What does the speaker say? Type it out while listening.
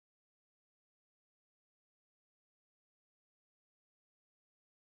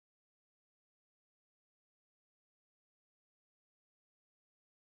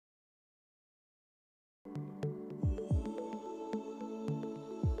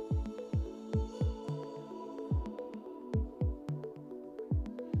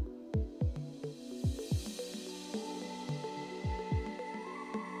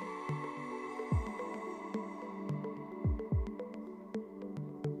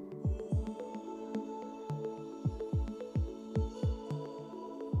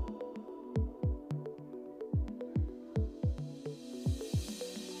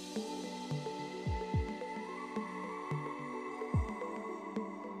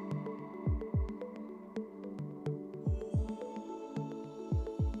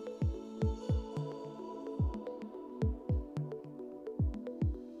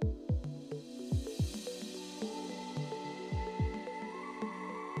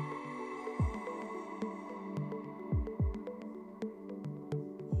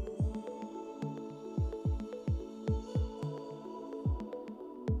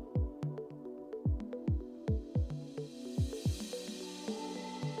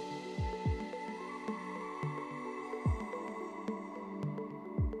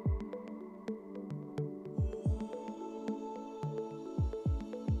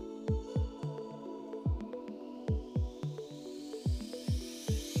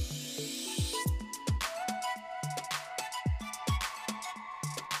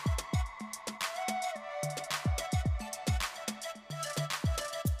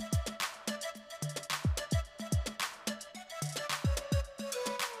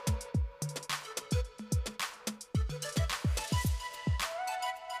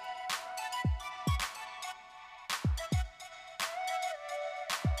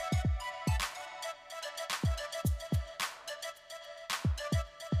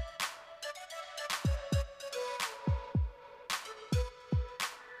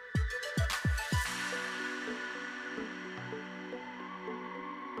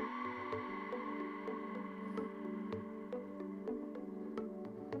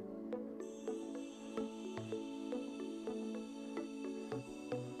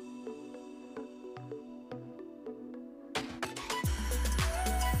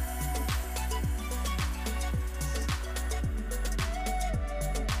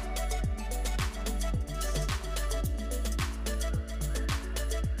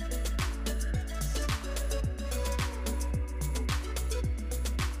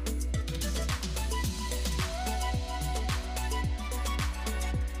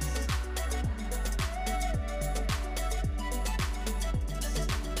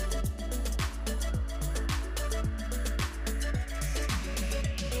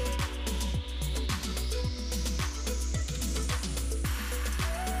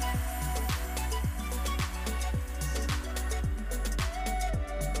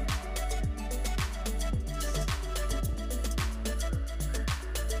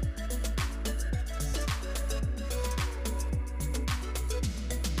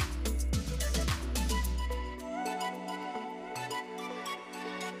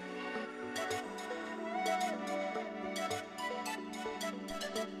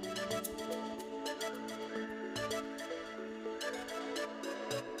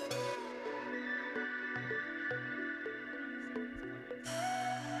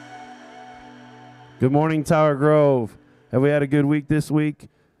Good morning, Tower Grove. Have we had a good week this week?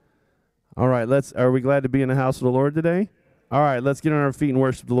 All right, are we glad to be in the house of the Lord today? All right, let's get on our feet and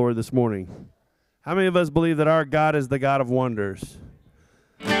worship the Lord this morning. How many of us believe that our God is the God of wonders?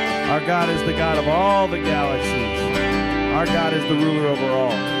 Our God is the God of all the galaxies. Our God is the ruler over all.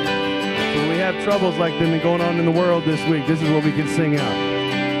 So when we have troubles like been going on in the world this week, this is what we can sing out.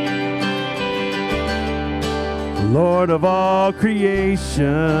 Lord of all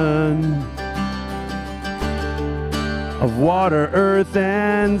creation, of water, earth,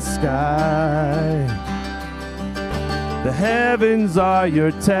 and sky. The heavens are your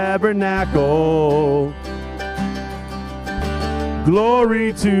tabernacle.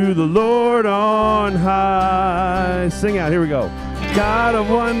 Glory to the Lord on high. Sing out, here we go. God of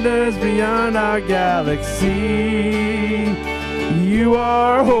wonders beyond our galaxy, you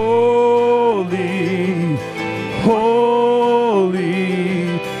are holy, holy.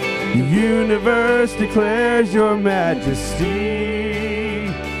 The universe declares your majesty.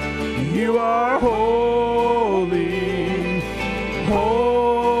 You are holy,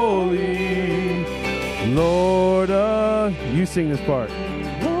 holy. Lord of, you sing this part.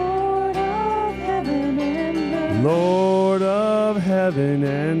 Lord of heaven and earth. Lord of heaven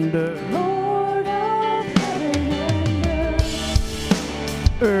and earth. Lord of heaven and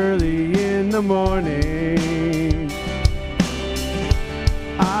earth. Early in the morning,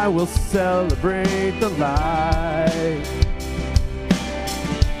 I will celebrate the light.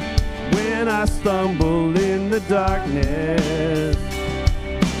 When I stumble in the darkness,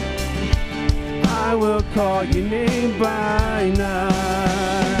 I will call your name by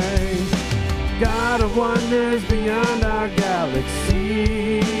night. God of wonders beyond our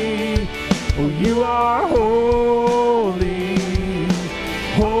galaxy, oh, you are holy,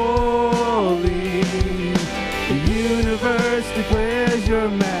 holy. The universe declares your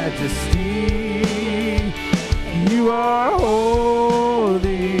majesty. You are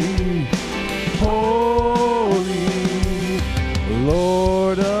holy, holy.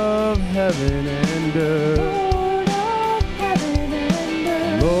 Lord of heaven and earth. Lord of heaven and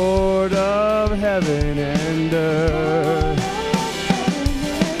earth. Lord of heaven and earth.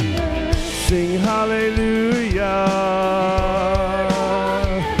 Sing hallelujah.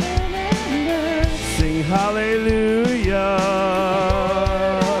 Sing hallelujah.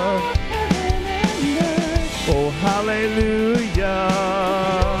 Oh, hallelujah.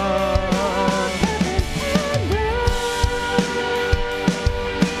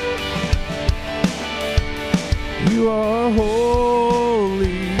 You are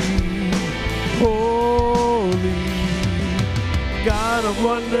holy, holy. God of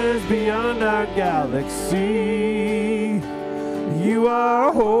wonders beyond our galaxy. You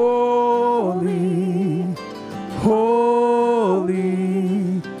are holy,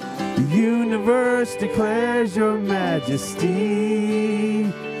 holy. The universe declares your majesty.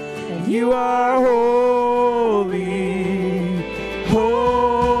 You are holy,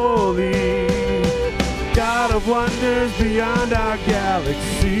 holy. God of wonders beyond our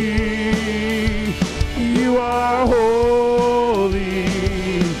galaxy. You are holy,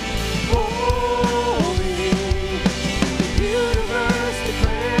 holy. The universe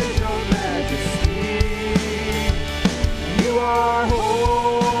declares your majesty. You are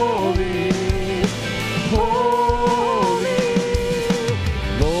holy, holy.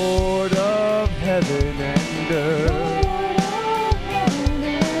 Lord of heaven and earth.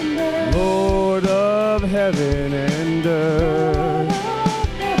 Lord of heaven and earth.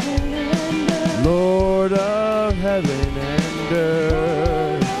 Lord of heaven and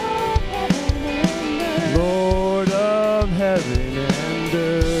earth. Lord of heaven and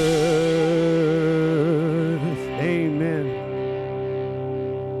earth. Amen.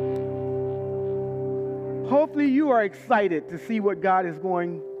 Hopefully you are excited to see what God is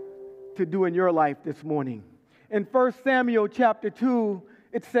going to do in your life this morning. In 1 Samuel chapter 2,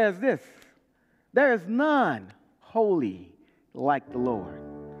 it says this: there is none holy like the Lord.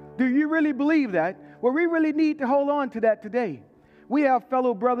 Do you really believe that? Well, we really need to hold on to that today. We have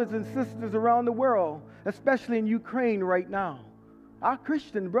fellow brothers and sisters around the world, especially in Ukraine right now. Our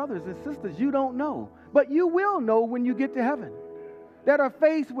Christian brothers and sisters, you don't know, but you will know when you get to heaven, that are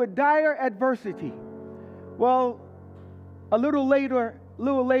faced with dire adversity. Well, a little later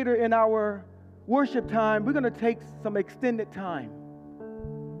in our worship time, we're going to take some extended time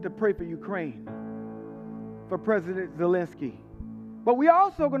to pray for Ukraine, for President Zelensky. But we're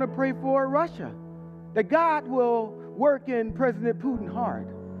also going to pray for Russia, that God will work in President Putin's heart.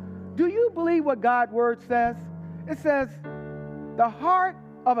 Do you believe what God's word says? It says, the heart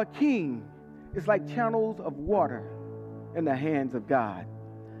of a king is like channels of water in the hands of God.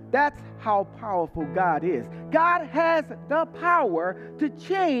 That's how powerful God is. God has the power to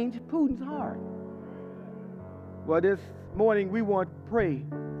change Putin's heart. Well, this morning we want to pray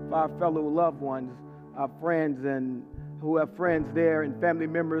for our fellow loved ones, our friends, and who have friends there and family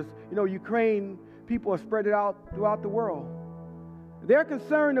members. You know, Ukraine people are spread out throughout the world. They're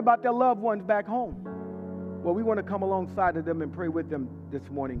concerned about their loved ones back home. Well, we want to come alongside of them and pray with them this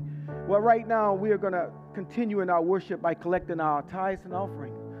morning. Well, right now we are going to continue in our worship by collecting our tithes and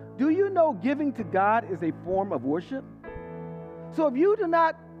offering. Do you know giving to God is a form of worship? So if you do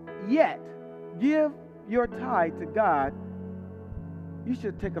not yet give your tithe to God, you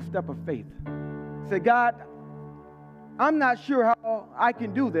should take a step of faith. Say, God, I'm not sure how I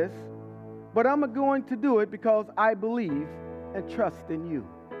can do this, but I'm going to do it because I believe and trust in you.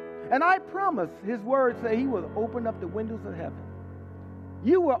 And I promise, his words say he will open up the windows of heaven.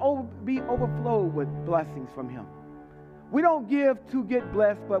 You will be overflowed with blessings from him. We don't give to get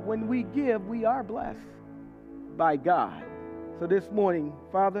blessed, but when we give, we are blessed by God. So this morning,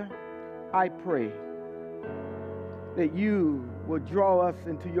 Father, I pray that you will draw us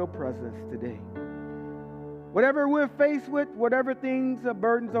into your presence today. Whatever we're faced with, whatever things are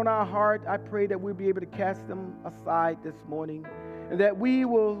burdens on our heart, I pray that we'll be able to cast them aside this morning and that we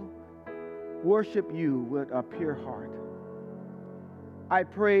will worship you with a pure heart. I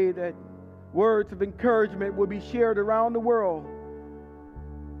pray that words of encouragement will be shared around the world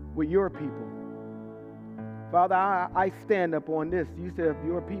with your people. Father, I stand up on this. You said if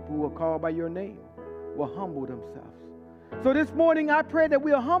your people will call by your name, will humble themselves. So this morning, I pray that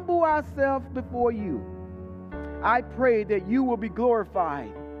we'll humble ourselves before you. I pray that you will be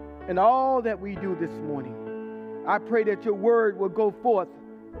glorified in all that we do this morning. I pray that your word will go forth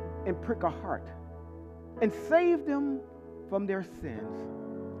and prick a heart and save them from their sins.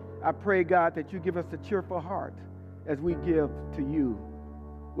 I pray, God, that you give us a cheerful heart as we give to you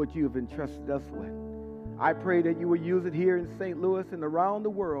what you have entrusted us with. I pray that you will use it here in St. Louis and around the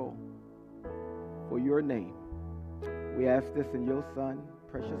world for your name. We ask this in your Son,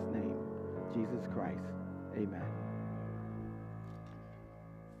 precious name, Jesus Christ. Amen.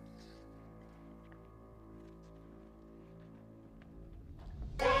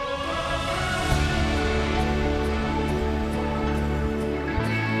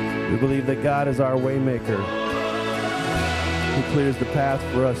 We believe that God is our way maker. He clears the path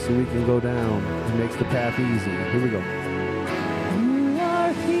for us so we can go down. He makes the path easy. Here we go. You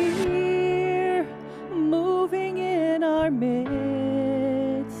are here, moving in our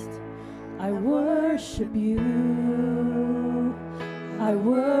midst. I worship you. I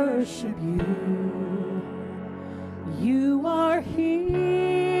worship you. You are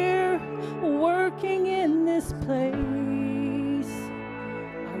here, working in this place.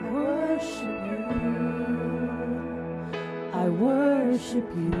 I worship you. I worship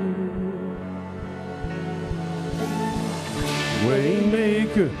you.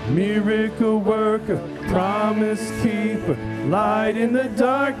 Waymaker, miracle worker, promise keeper, light in the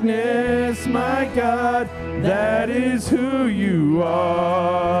darkness, my God, that is who you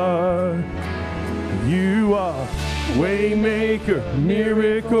are. You are waymaker,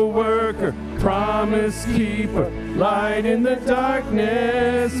 miracle worker, promise keeper, light in the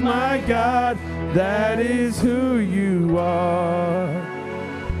darkness, my God, that is who you are.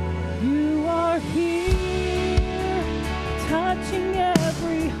 You are here, touching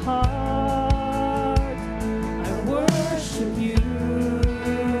every heart. I worship you.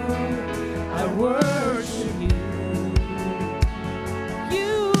 I worship you.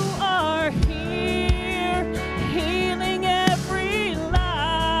 You are here, healing every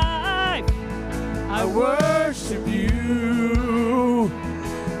life. I worship you.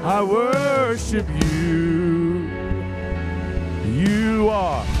 I worship you. You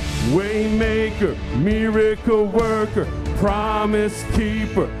are waymaker, miracle worker, promise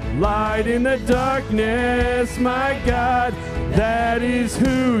keeper, light in the darkness, my God, that is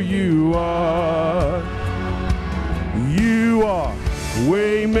who you are. You are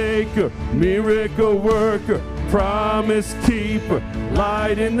waymaker, miracle worker, promise keeper,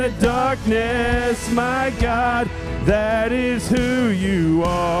 light in the darkness, my God, that is who you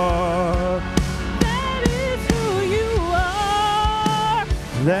are. That is who you are.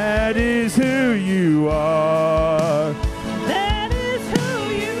 That is who you are. That is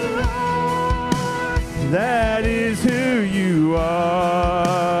who you are. That is who you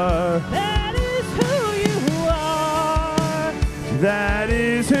are. That is who you are. That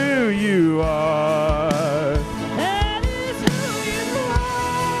is who you are. That is who you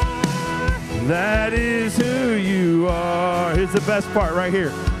are. That is who you are. Here's the best part right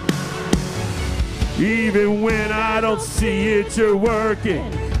here. Even when I don't see it, you're working.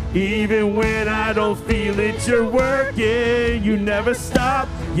 Even when I don't feel it, you're working. You never stop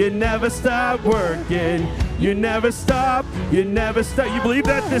working. You never stop. You believe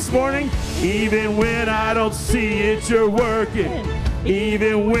that this morning? Even when I don't see it, you're working.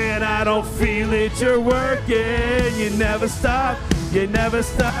 Even when I don't feel it, you're working. You never stop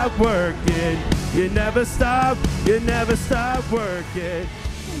working. You never stop working.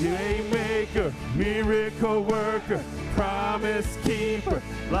 You ain't maker, miracle worker, promise keeper,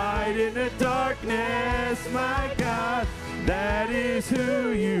 light in the darkness, my God, that is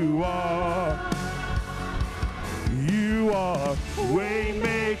who you are. You are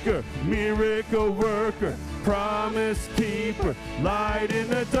waymaker, miracle worker, promise keeper, light in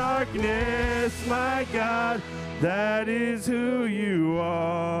the darkness, my God, that is who you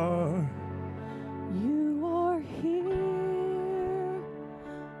are. You are here,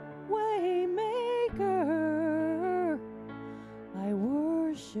 Waymaker. I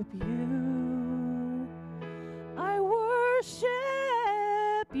worship you. I worship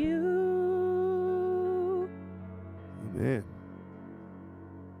you. Amen.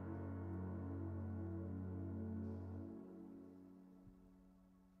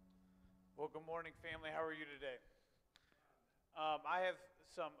 Well, good morning, family. How are you today? I have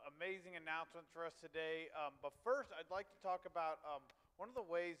some amazing announcements for us today. But first, I'd like to talk about one of the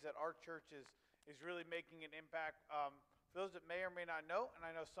ways that our church is really making an impact. For those that may or may not know, and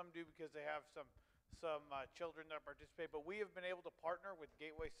I know some do because they have some children that participate, but we have been able to partner with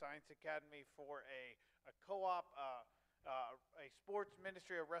Gateway Science Academy for a co-op, a sports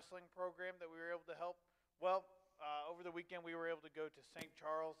ministry, a wrestling program that we were able to help. Well, over the weekend, we were able to go to St.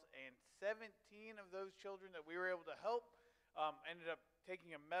 Charles, and 17 of those children that we were able to help ended up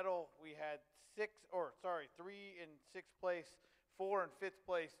taking a medal. We had 3 in 6th place, 4 in 5th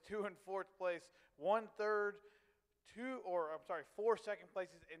place, 2 in 4th place, 1 third, 4 second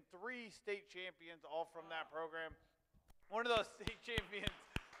places, and 3 state champions, all from that program. One of those state champions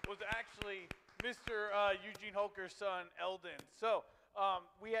was actually Mr. Eugene Holker's son, Eldon. So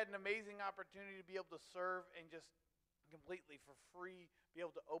we had an amazing opportunity to be able to serve and just completely for free, be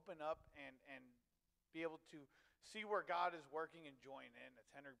able to open up and be able to see where God is working and join in, as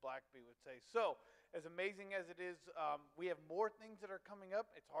Henry Blackby would say. So, as amazing as it is, we have more things that are coming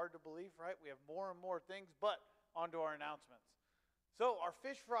up. It's hard to believe, right? We have more and more things, but on to our announcements. So, our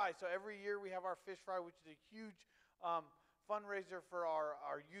fish fry. So, every year we have our fish fry, which is a huge fundraiser for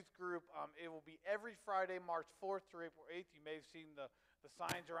our youth group. It will be every Friday, March 4th through April 8th. You may have seen the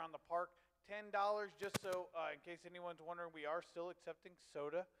signs around the park. $10, just so in case anyone's wondering, we are still accepting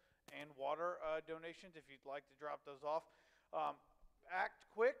soda and water donations if you'd like to drop those off. Act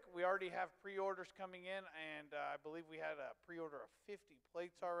quick. We already have pre-orders coming in, and I believe we had a pre-order of 50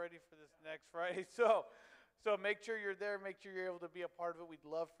 plates already for this next Friday. So make sure you're there. Make sure you're able to be a part of it. We'd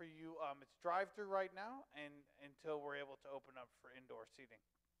love for you. It's drive-through right now, and until we're able to open up for indoor seating.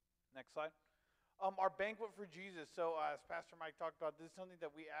 Next slide. Our banquet for Jesus. So as Pastor Mike talked about, this is something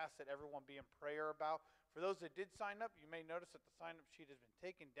that we ask that everyone be in prayer about. For those that did sign up, you may notice that the sign-up sheet has been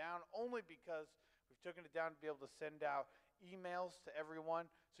taken down only because we've taken it down to be able to send out emails to everyone.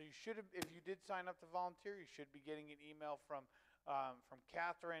 So you should have, if you did sign up to volunteer, you should be getting an email from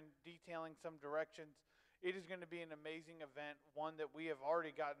Catherine detailing some directions. It is going to be an amazing event, one that we have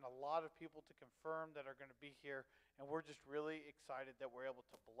already gotten a lot of people to confirm that are going to be here, and we're just really excited that we're able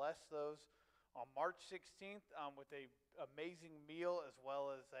to bless those on March 16th with a amazing meal as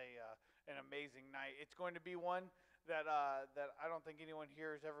well as an amazing night. It's going to be one that I don't think anyone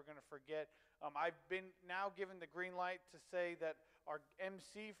here is ever going to forget. I've been now given the green light to say that our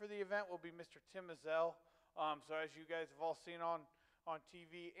MC for the event will be Mr. Tim Azell. So as you guys have all seen on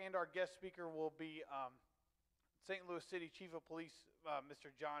TV, and our guest speaker will be St. Louis City Chief of Police,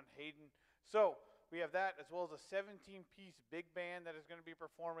 Mr. John Hayden. So we have that, as well as a 17-piece big band that is going to be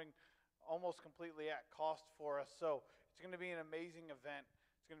performing almost completely at cost for us. So it's going to be an amazing event.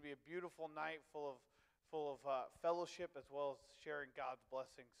 It's going to be a beautiful night full of fellowship as well as sharing God's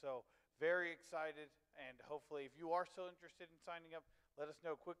blessing. So very excited, and hopefully if you are still interested in signing up, let us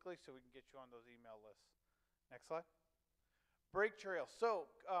know quickly so we can get you on those email lists. Next slide. Break Trail. So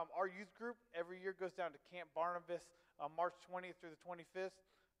our youth group every year goes down to Camp Barnabas March 20th through the 25th.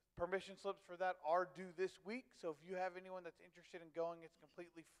 Permission slips for that are due this week, so if you have anyone that's interested in going, it's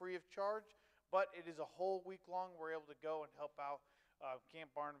completely free of charge, but it is a whole week long. We're able to go and help out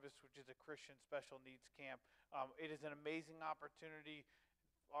Camp Barnabas, which is a Christian special needs camp. It is an amazing opportunity.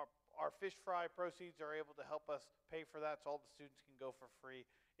 Our fish fry proceeds are able to help us pay for that, so all the students can go for free.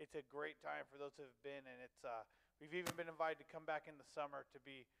 It's a great time for those who have been, and it's we've even been invited to come back in the summer to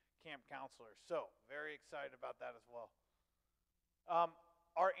be camp counselors, so very excited about that as well.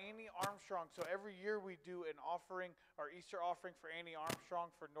 our Annie Armstrong. So every year we do an offering, our Easter offering for Annie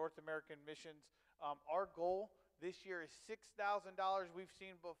Armstrong for North American missions. Our goal this year is $6,000. We've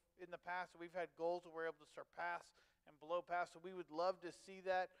seen in the past, we've had goals that we're able to surpass and below pass. So we would love to see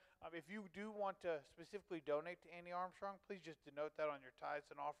that. If you do want to specifically donate to Annie Armstrong, please just denote that on your tithes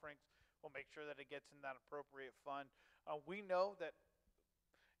and offerings. We'll make sure that it gets in that appropriate fund. We know that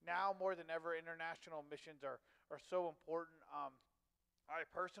now more than ever, international missions are so important. I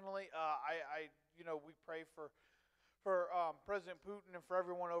personally, we pray for President Putin and for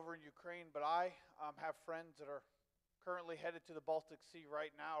everyone over in Ukraine, but I have friends that are currently headed to the Baltic Sea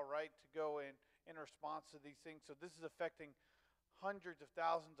right now, right, to go in response to these things. So this is affecting hundreds of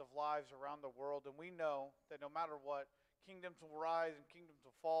thousands of lives around the world, and we know that no matter what, kingdoms will rise and kingdoms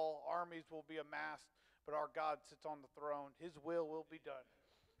will fall, armies will be amassed, but our God sits on the throne. His will be done.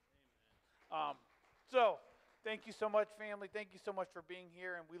 So thank you so much, family. Thank you so much for being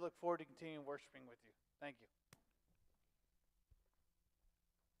here, and we look forward to continuing worshiping with you. Thank you.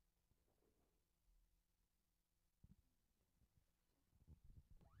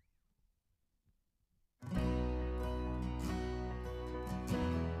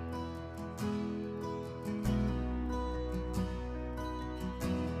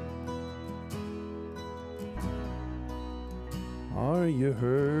 Are you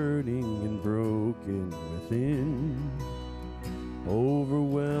hurting and broken within?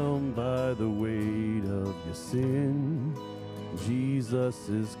 Overwhelmed by the weight of your sin? Jesus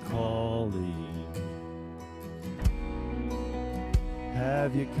is calling.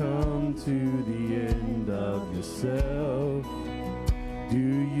 Have you come to the end of yourself? Do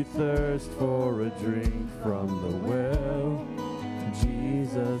you thirst for a drink from the well?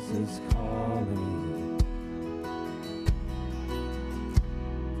 Jesus is calling.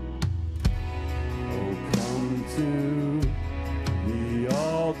 To the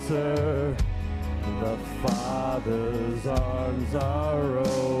altar, the Father's arms are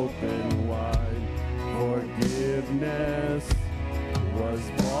open wide. Forgiveness was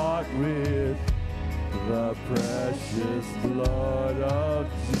bought with the precious blood of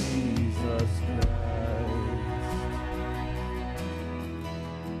Jesus Christ.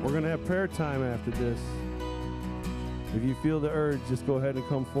 We're going to have prayer time after this. If you feel the urge, just go ahead and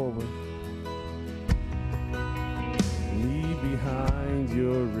come forward. Leave behind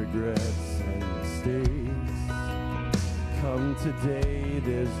your regrets and mistakes. Come today,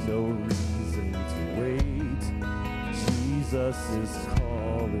 there's no reason to wait. Jesus is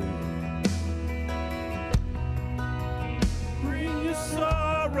calling. Bring your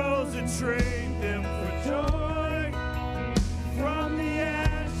sorrows and trade them for joy. From the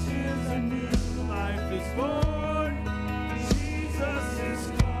ashes a new life is born. Jesus is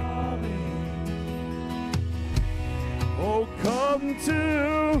calling. Oh, come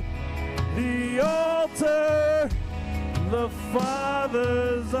to the altar. The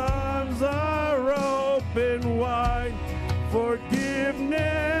Father's arms are open wide.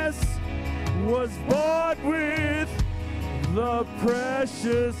 Forgiveness was bought with the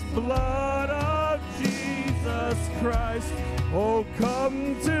precious blood of Jesus Christ. Oh,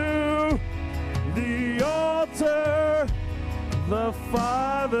 come to the altar. The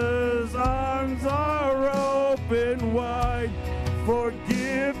Father's arms are open wide.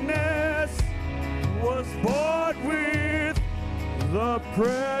 Forgiveness was bought with the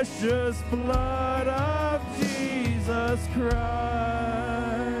precious blood of Jesus Christ.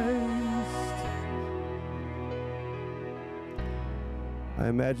 I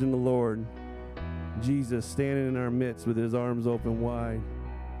imagine the Lord, Jesus, standing in our midst with his arms open wide,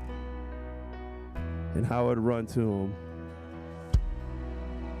 and how I'd run to him.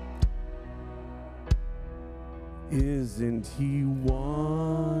 Isn't he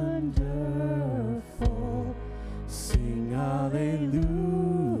wonderful? Sing hallelujah.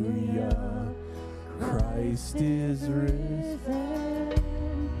 Christ is risen.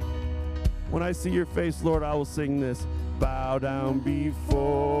 When I see your face, Lord, I will sing this. Bow down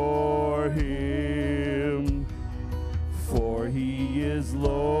before him, for he is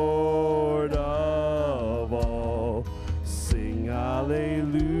Lord of all. Sing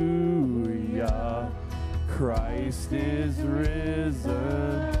hallelujah. Christ is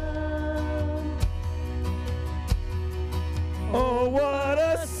risen. Oh, what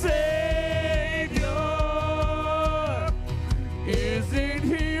a Savior! Isn't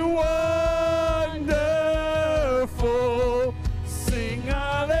he wonderful? Sing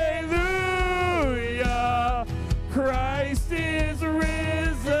hallelujah! Christ is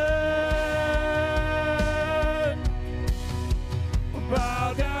risen.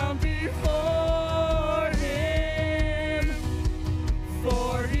 Bow down before him, for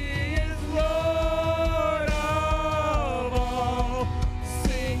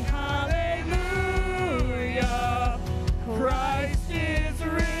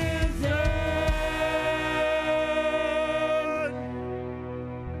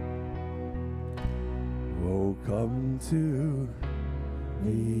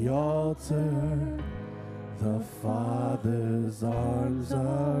the altar. The Father's arms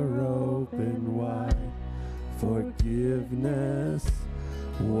are open wide. Forgiveness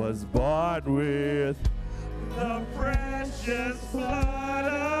was bought with the precious blood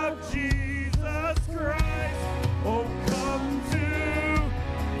of Jesus Christ. Oh, come to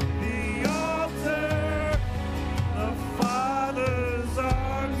the altar. The Father's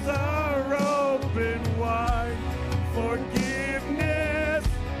arms are open wide. Forgiveness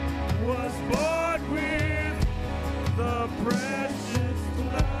was bought with the precious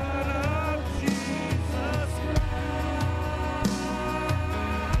blood of Jesus Christ.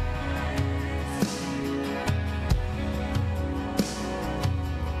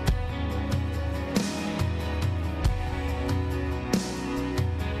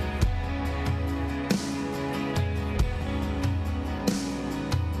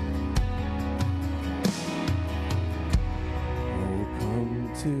 Oh,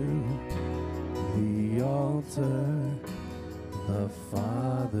 come to the altar. The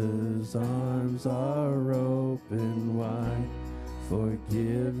Father's arms are open wide.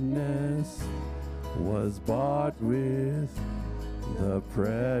 Forgiveness was bought with the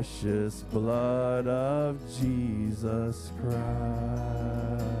precious blood of Jesus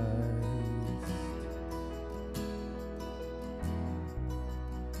Christ.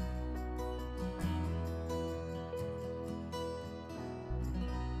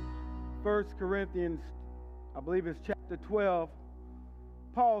 1 Corinthians, I believe it's chapter 12,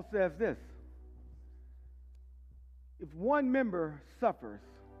 Paul says this: if one member suffers,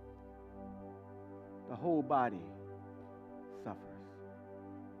 the whole body suffers.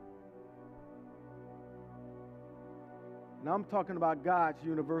 Now I'm talking about God's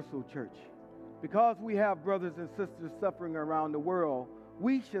universal church. Because we have brothers and sisters suffering around the world,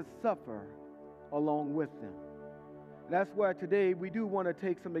 we should suffer along with them. And that's why today we do want to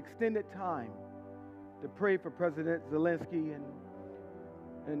take some extended time to pray for President Zelensky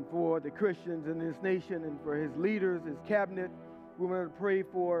and for the Christians in this nation and for his leaders, his cabinet. We want to pray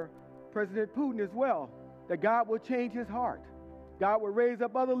for President Putin as well, that God will change his heart. God will raise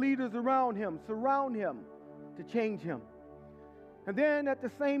up other leaders around him, surround him to change him. And then at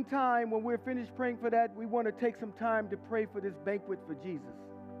the same time, when we're finished praying for that, we want to take some time to pray for this banquet for Jesus.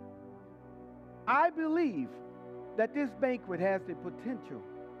 I believe that this banquet has the potential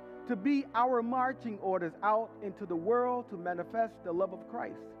to be our marching orders out into the world to manifest the love of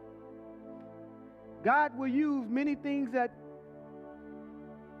Christ. God will use many things that's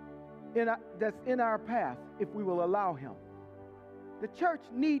in our path if we will allow him. The church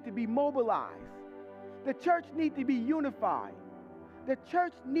needs to be mobilized. The church needs to be unified. The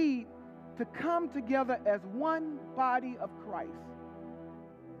church needs to come together as one body of Christ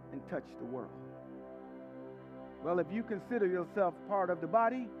and touch the world. Well, if you consider yourself part of the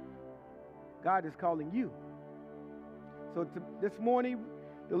body, God is calling you. So this morning,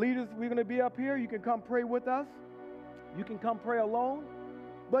 the leaders, we're going to be up here. You can come pray with us. You can come pray alone.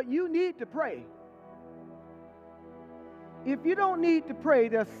 But you need to pray. If you don't need to pray,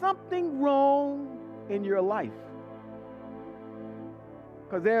 there's something wrong in your life.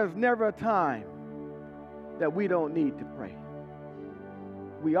 Because there's never a time that we don't need to pray.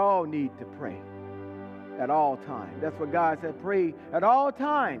 We all need to pray at all times. That's what God said, pray at all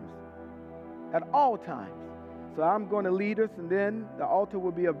times. At all times. So I'm going to lead us, and then the altar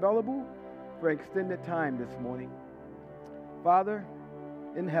will be available for extended time this morning. Father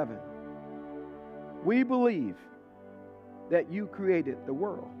in heaven, we believe that you created the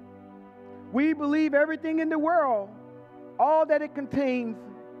world. We believe everything in the world, all that it contains,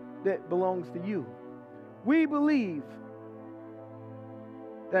 that belongs to you. We believe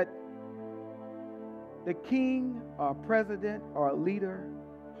that the king or president or leader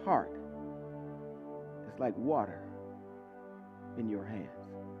heart is like water in your hands.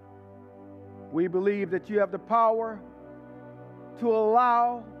 We believe that you have the power to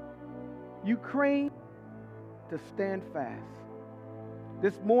allow Ukraine to stand fast.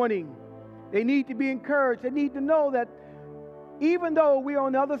 This morning, they need to be encouraged. They need to know that even though we are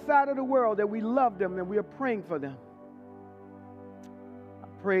on the other side of the world, that we love them and we are praying for them. I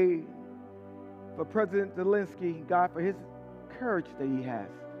pray for President Zelensky, God, for his courage that he has.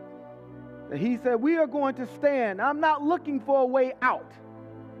 That he said, we are going to stand. I'm not looking for a way out.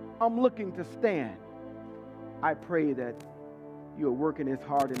 I'm looking to stand. I pray that you are working his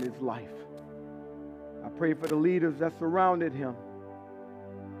heart in his life. I pray for the leaders that surrounded him.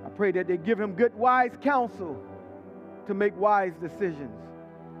 I pray that they give him good, wise counsel to make wise decisions.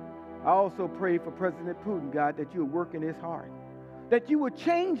 I also pray for President Putin, God, that you would work in his heart, that you would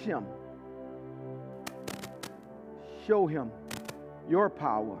change him, show him your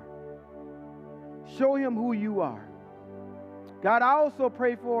power. Show him who you are. God, I also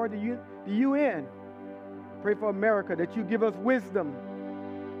pray for the UN. Pray for America, that you give us wisdom.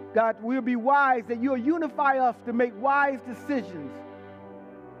 God, we'll be wise, that you'll unify us to make wise decisions.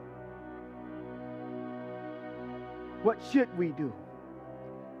 What should we do?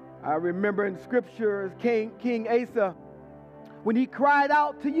 I remember in Scripture, King Asa, when he cried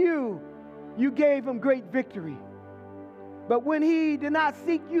out to you, you gave him great victory. But when he did not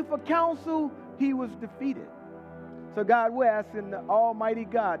seek you for counsel, he was defeated. So God, we're asking the Almighty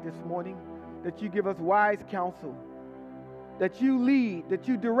God this morning that you give us wise counsel, that you lead, that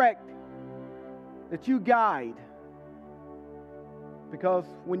you direct, that you guide. Because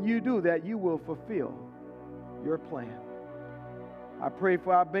when you do that, you will fulfill your plan. I pray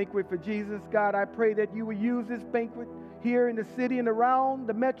for our banquet for Jesus. God, I pray that you will use this banquet here in the city and around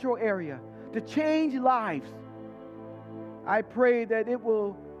the metro area to change lives. I pray that it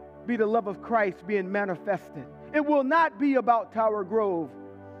will be the love of Christ being manifested. It will not be about Tower Grove.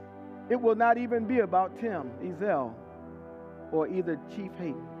 It will not even be about Tim Ezel or either Chief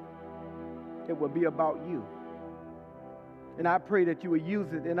Hayden. It will be about you. And I pray that you will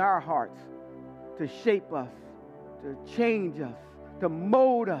use it in our hearts to shape us, to change us, to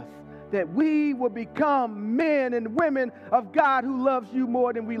mold us, that we will become men and women of God who loves you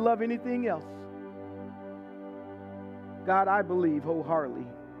more than we love anything else. God, I believe wholeheartedly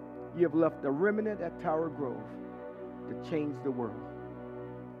you have left a remnant at Tower Grove to change the world.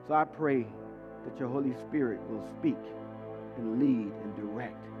 So I pray that your Holy Spirit will speak and lead and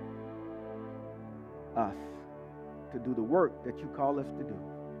direct us to do the work that you call us to do.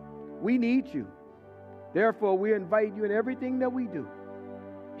 We need you. Therefore, we invite you in everything that we do.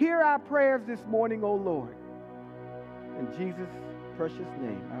 Hear our prayers this morning, O Lord. In Jesus' precious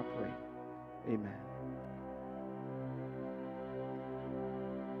name I pray. Amen.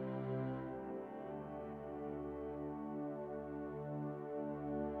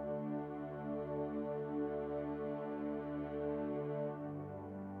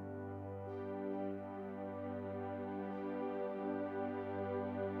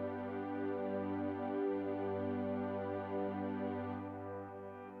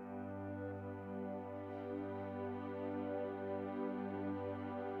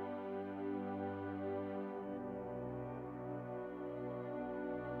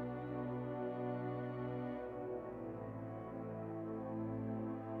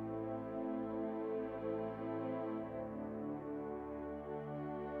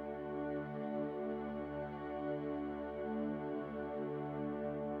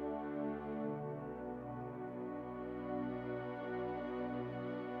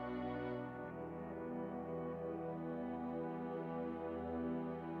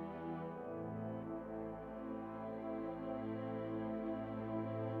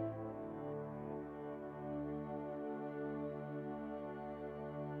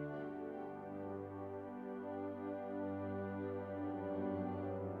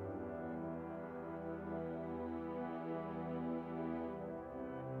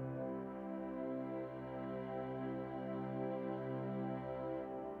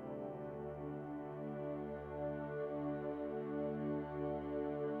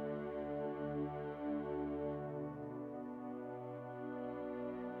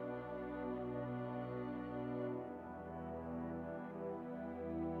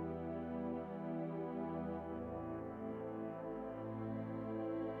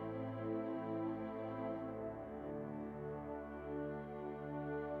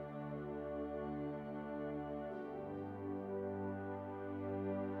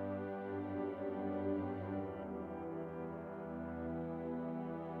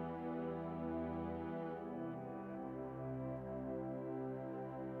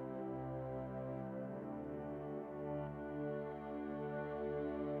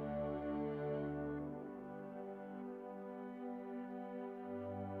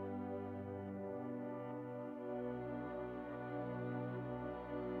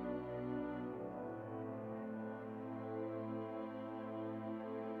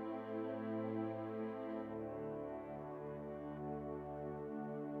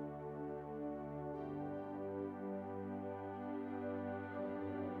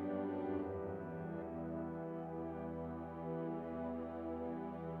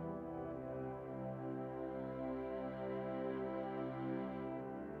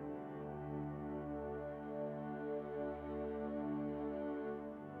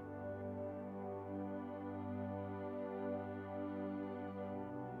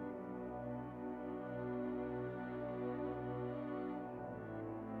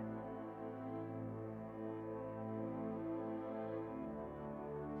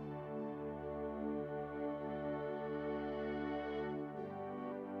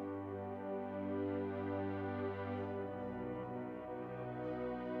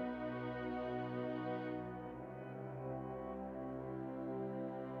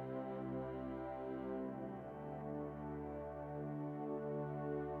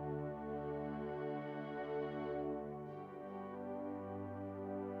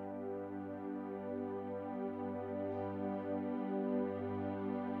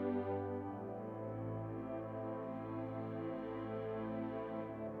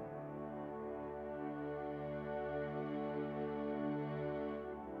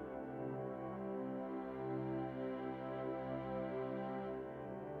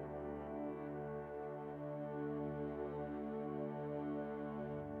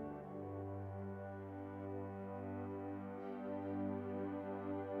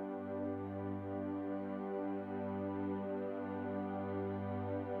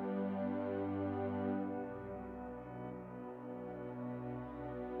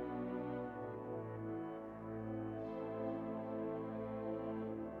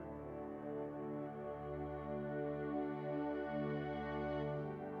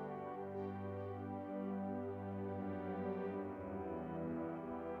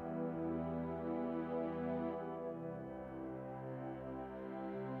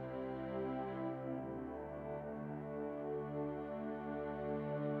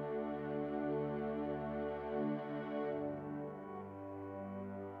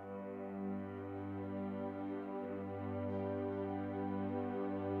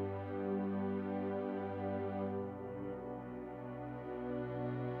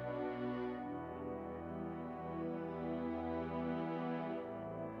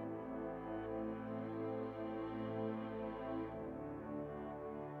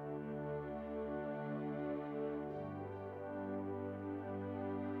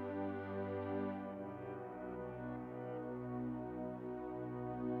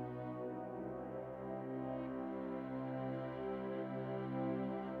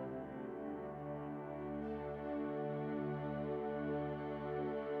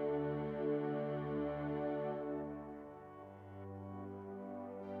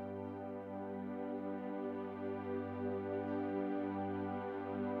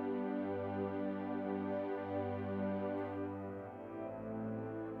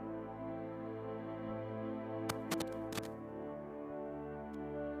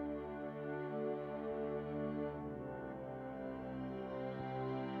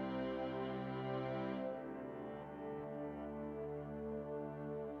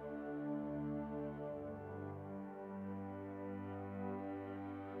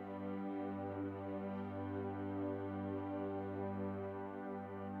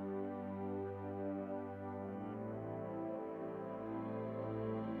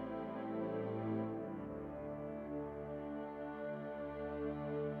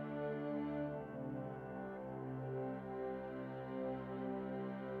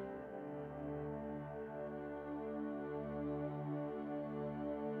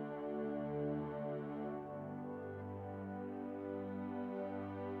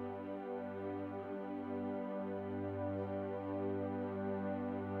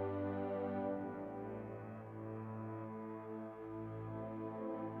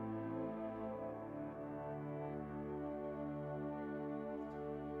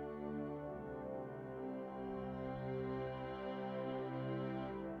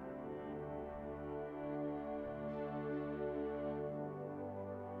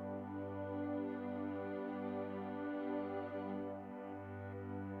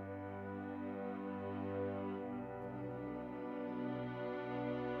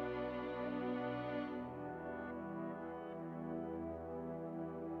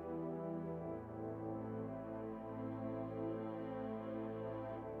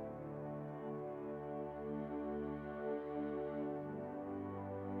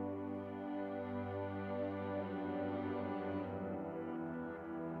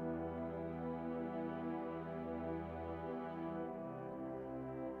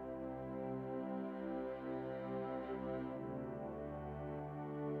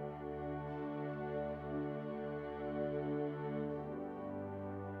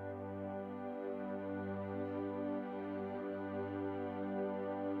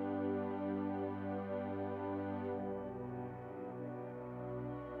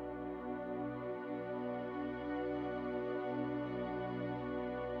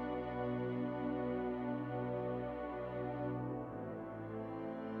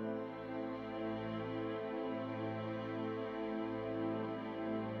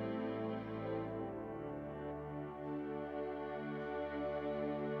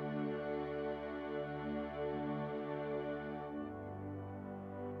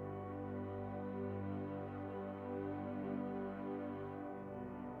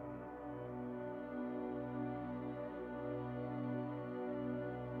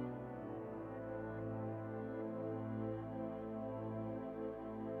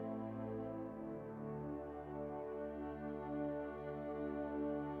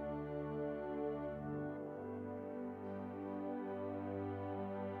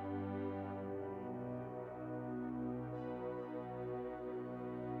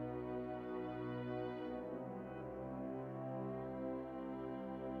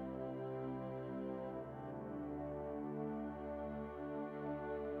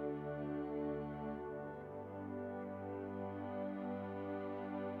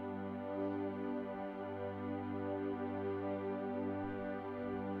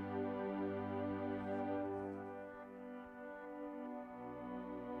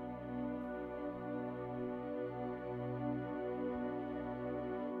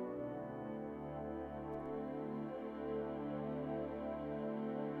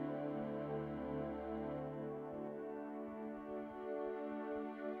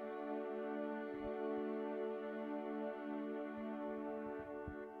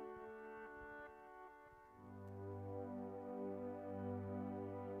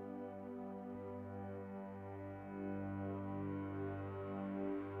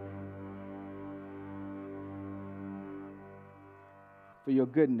 for your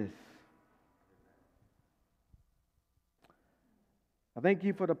goodness. I thank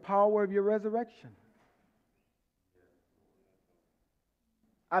you for the power of your resurrection.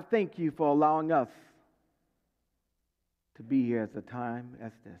 I thank you for allowing us to be here at a time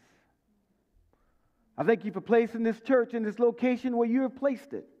as this. I thank you for placing this church in this location where you have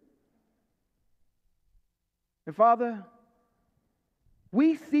placed it. And Father,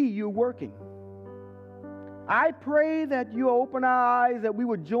 we see you working. I pray that you open our eyes, that we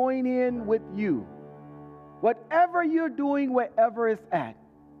would join in with you. Whatever you're doing, wherever it's at,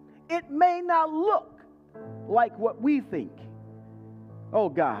 it may not look like what we think. Oh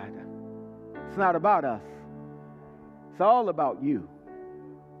God, it's not about us. It's all about you.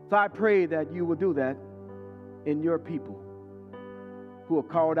 So I pray that you will do that in your people who are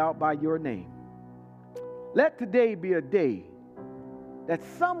called out by your name. Let today be a day that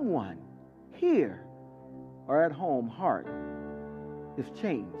someone here or at home heart is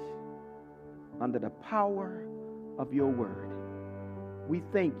changed under the power of your word. We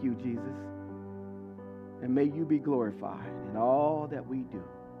thank you, Jesus, and may you be glorified in all that we do.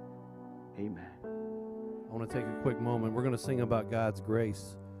 Amen. I want to take a quick moment. We're going to sing about God's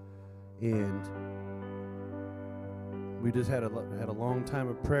grace, and we just had a long time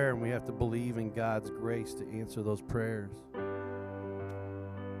of prayer, and we have to believe in God's grace to answer those prayers.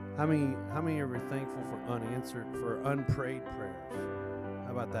 How many are thankful for unprayed prayers?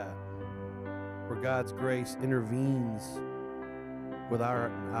 How about that? Where God's grace intervenes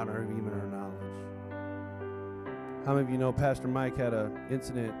without even our knowledge. How many of you know Pastor Mike had an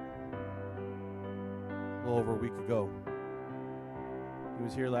incident a little over a week ago? He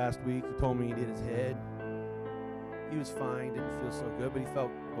was here last week. He told me he hit his head. He was fine, didn't feel so good, but he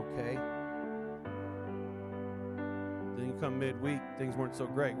felt okay. Then you come midweek, things weren't so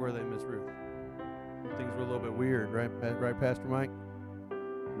great, were they, Miss Ruth? Things were a little bit weird, right, Pastor Mike?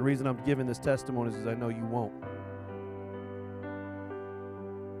 And the reason I'm giving this testimony is I know you won't.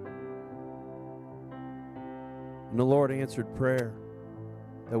 And the Lord answered prayer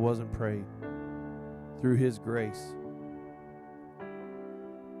that wasn't prayed through His grace.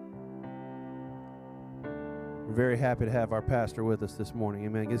 We're very happy to have our pastor with us this morning.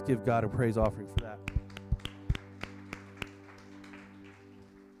 Amen. Let's give God a praise offering for that.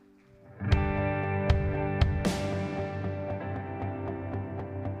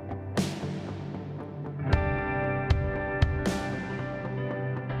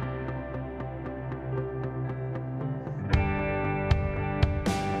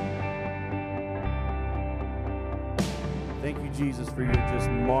 Thank you, Jesus, for your just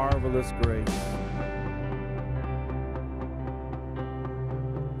marvelous grace.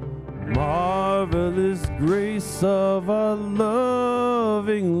 Marvelous grace of our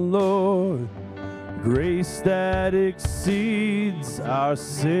loving Lord, grace that exceeds our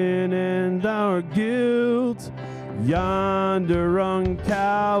sin and our guilt. Yonder on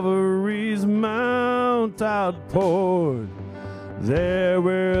Calvary's mount outpoured, there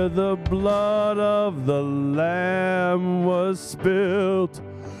where the blood of the Lamb was spilt.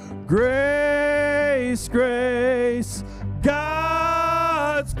 Grace, grace,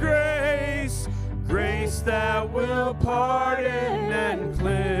 God's grace, grace that will pardon and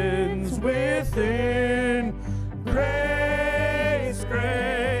cleanse within. Grace,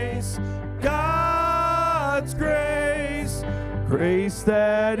 grace, God's grace, grace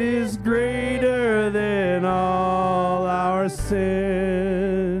that is greater than all our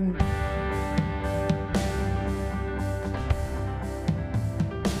sin.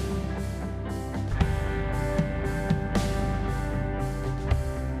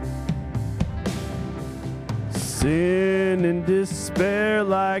 Sin and despair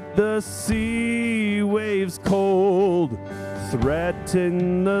like the sea waves cold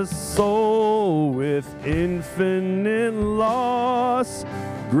threaten the soul with infinite loss.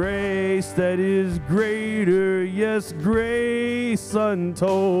 Grace that is greater, yes, grace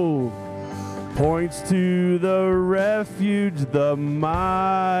untold, points to the refuge, the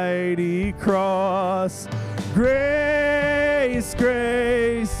mighty cross. Grace,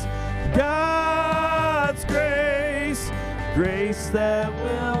 grace, God's grace, grace that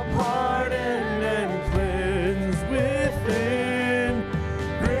will pardon and cleanse within.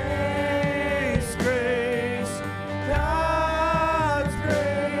 Grace, grace, God's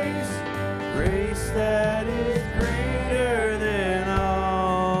grace, grace that is greater than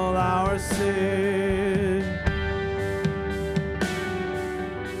all our sin.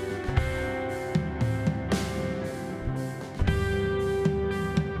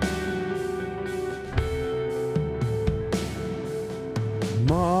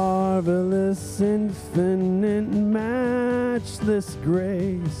 Marvelous, infinite, matchless priceless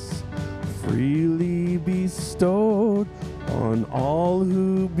grace, freely bestowed on all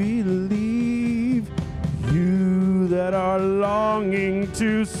who believe. You that are longing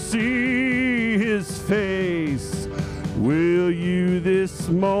to see his face, will you this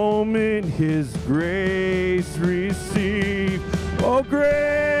moment his grace receive? Oh,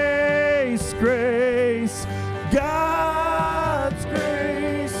 grace, grace, God's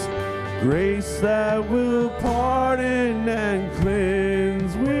grace, grace that will pardon and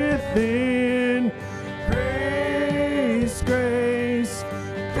cleanse within. Grace, grace,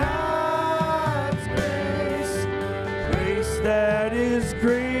 God's grace, grace that is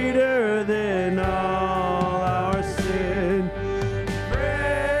greater than all our sin.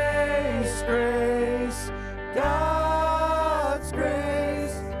 Grace, grace, God's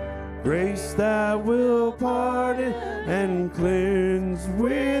grace, grace that will pardon and cleanse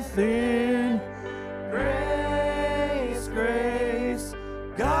within. Grace, grace,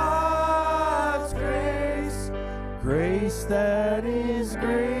 God's grace, grace that is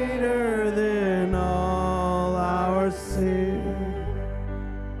greater than all our sin.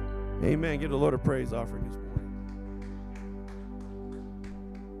 Amen. Give the Lord a praise offering this morning.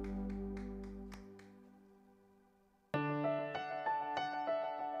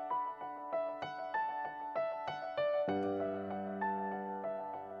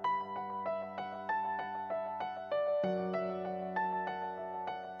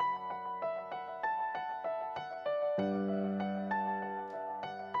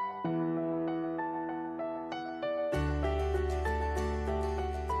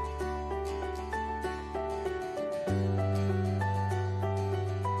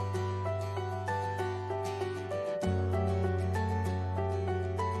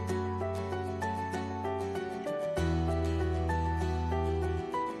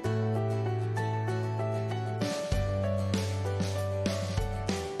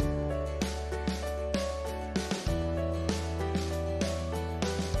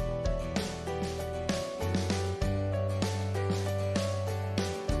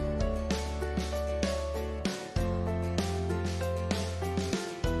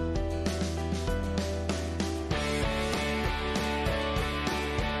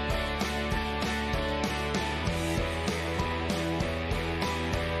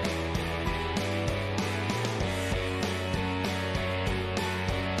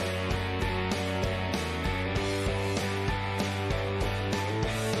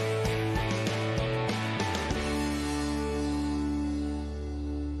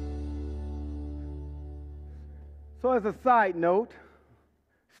 So as a side note,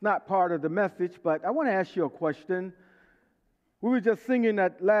 it's not part of the message, but I want to ask you a question. We were just singing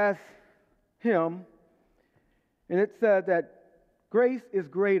that last hymn, and it said that grace is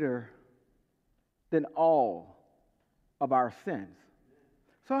greater than all of our sins.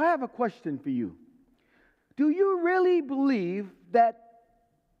 So I have a question for you. Do you really believe that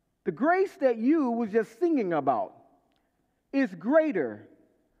the grace that you was just singing about is greater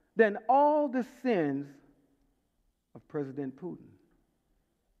than all the sins of President Putin,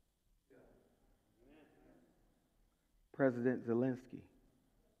 President Zelensky,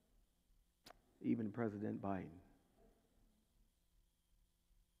 even President Biden?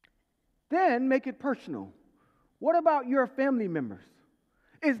 Then make it personal. What about your family members?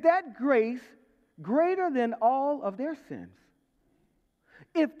 Is that grace greater than all of their sins?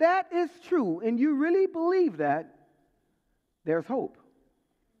 If that is true and you really believe that, there's hope.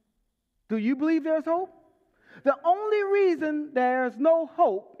 Do you believe there's hope? The only reason there's no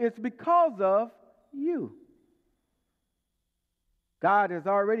hope is because of you. God has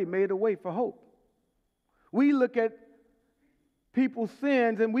already made a way for hope. We look at people's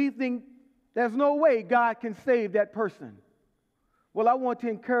sins and we think there's no way God can save that person. Well, I want to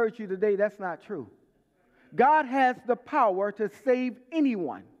encourage you today, that's not true. God has the power to save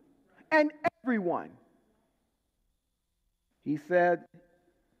anyone and everyone. He said,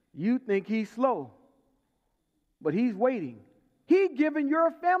 you think he's slow, but he's waiting. He's giving your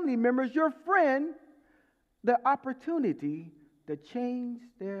family members, your friend, the opportunity to change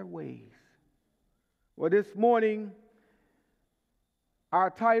their ways. Well, this morning, our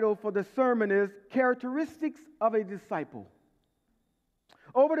title for the sermon is Characteristics of a Disciple.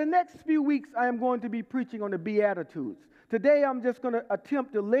 Over the next few weeks, I am going to be preaching on the Beatitudes. Today, I'm just going to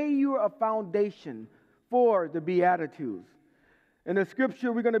attempt to lay you a foundation for the Beatitudes. And the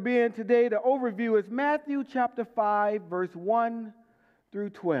scripture we're going to be in today, the overview is Matthew chapter 5, verse 1 through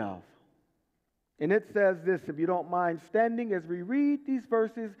 12. And it says this, if you don't mind standing as we read these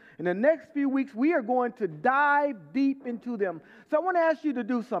verses. In the next few weeks, we are going to dive deep into them. So I want to ask you to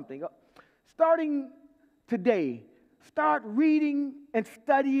do something. Starting today, start reading and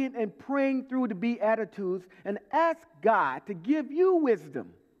studying and praying through the Beatitudes and ask God to give you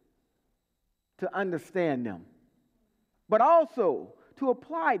wisdom to understand them, but also to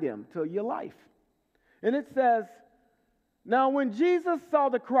apply them to your life. And it says, now when Jesus saw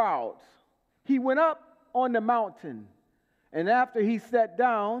the crowds, he went up on the mountain, and after he sat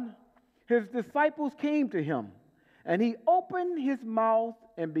down, his disciples came to him, and he opened his mouth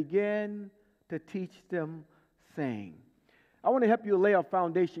and began to teach them, saying, I want to help you lay a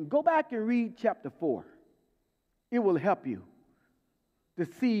foundation. Go back and read chapter 4. It will help you to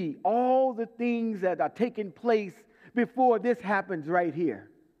see all the things that are taking place before this happens right here.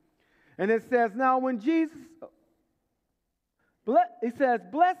 And it says, now when Jesus, it says,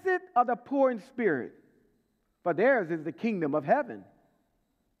 blessed are the poor in spirit, for theirs is the kingdom of heaven.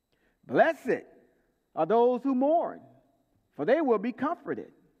 Blessed are those who mourn, for they will be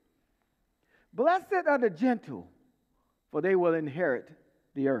comforted. Blessed are the gentle, for they will inherit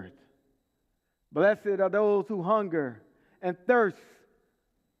the earth. Blessed are those who hunger and thirst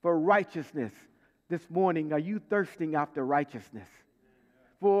for righteousness. This morning, are you thirsting after righteousness?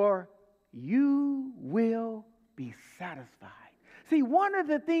 For you will be satisfied. See, one of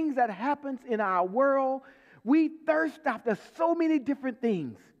the things that happens in our world, we thirst after so many different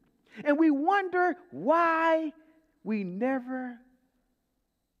things. And we wonder why we never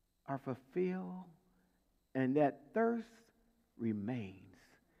are fulfilled, and that thirst remains.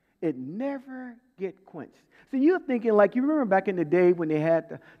 It never gets quenched. So you're thinking, like, you remember back in the day when they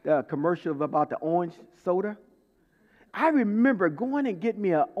had the commercial about the orange soda? I remember going and getting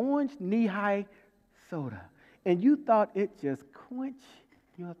me an orange knee-high soda, and you thought it just quenched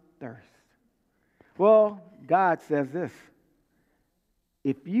your thirst. Well, God says this: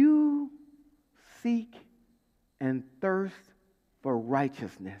 if you seek and thirst for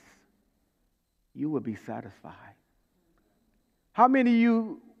righteousness, you will be satisfied. How many of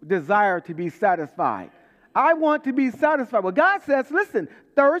you desire to be satisfied? I want to be satisfied. Well, God says, listen,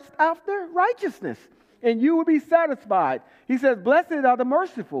 thirst after righteousness, and you will be satisfied. He says, blessed are the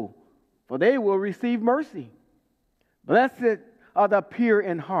merciful, for they will receive mercy. Blessed are the pure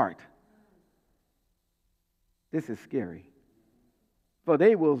in heart. This is scary. For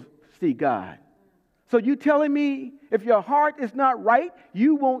they will see God. So you telling me if your heart is not right,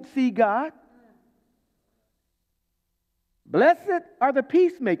 you won't see God? Blessed are the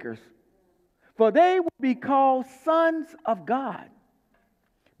peacemakers, for they will be called sons of God.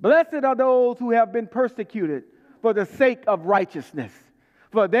 Blessed are those who have been persecuted for the sake of righteousness,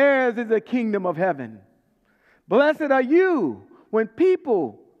 for theirs is the kingdom of heaven. Blessed are you when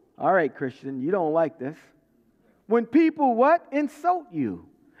people, all right, Christian, you don't like this. When people what? Insult you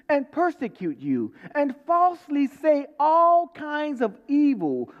and persecute you and falsely say all kinds of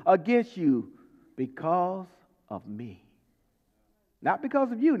evil against you because of me. Not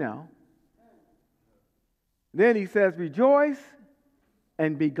because of you now. Then he says, rejoice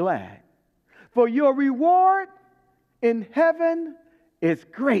and be glad, for your reward in heaven is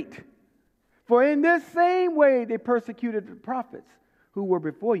great. For in this same way they persecuted the prophets who were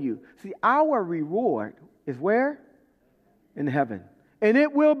before you. See, our reward is where? In heaven. And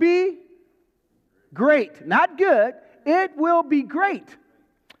it will be great. Not good. It will be great.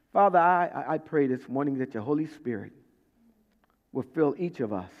 Father, I pray this morning that your Holy Spirit will fill each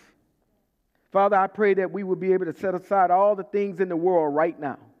of us. Father, I pray that we will be able to set aside all the things in the world right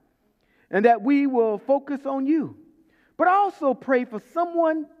now, and that we will focus on you. But I also pray for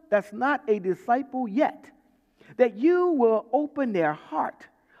someone that's not a disciple yet, that you will open their heart,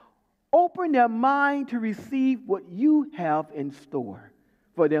 open their mind to receive what you have in store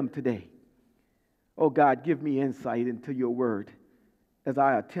for them today. Oh God, give me insight into your word as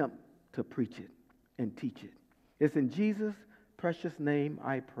I attempt to preach it and teach it. It's in Jesus' precious name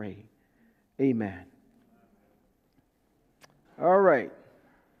I pray. Amen. All right.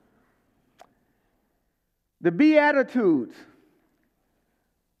 The Beatitudes,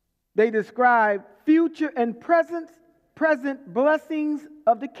 they describe future and present blessings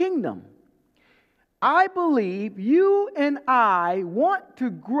of the kingdom. I believe you and I want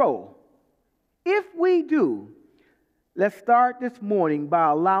to grow. If we do, let's start this morning by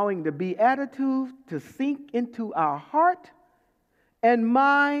allowing the Beatitudes to sink into our heart and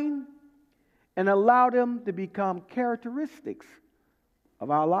mind and allow them to become characteristics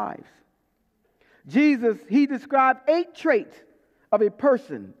of our lives. Jesus, he described 8 traits of a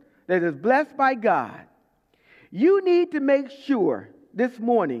person that is blessed by God. You need to make sure this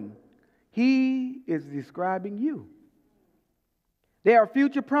morning he is describing you. There are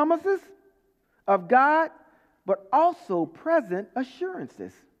future promises of God, but also present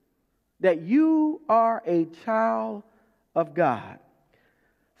assurances that you are a child of God.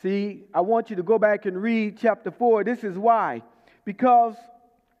 See, I want you to go back and read chapter 4. This is why. Because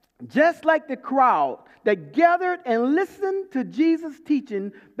just like the crowd that gathered and listened to Jesus'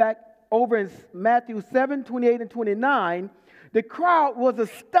 teaching back over in Matthew 7, 28 and 29, the crowd was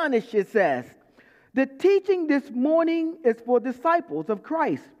astonished, it says. The teaching this morning is for disciples of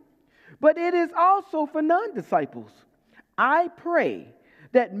Christ, but it is also for non-disciples. I pray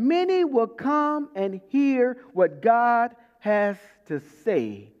that many will come and hear what God has to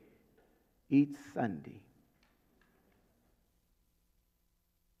say each Sunday.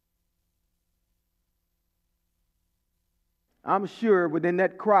 I'm sure within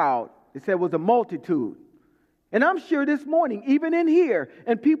that crowd, it said was a multitude. And I'm sure this morning, even in here,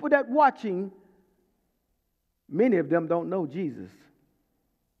 and people that watching, many of them don't know Jesus.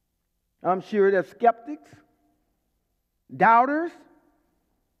 I'm sure there's skeptics, doubters,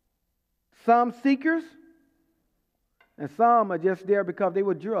 some seekers, and some are just there because they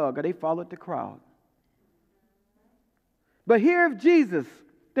were drugged or they followed the crowd. But here if Jesus,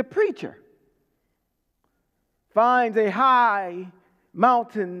 the preacher, finds a high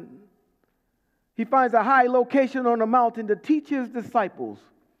mountain, he finds a high location on a mountain to teach his disciples.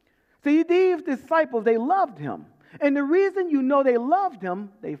 See, these disciples, they loved him. And the reason you know they loved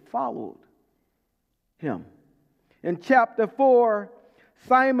him, they followed him. In chapter 4,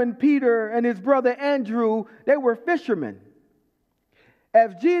 Simon Peter and his brother Andrew, they were fishermen.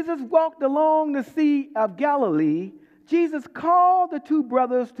 As Jesus walked along the Sea of Galilee, Jesus called the two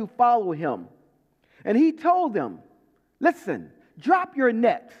brothers to follow him. And he told them, listen, drop your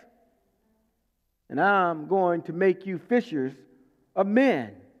nets, and I'm going to make you fishers of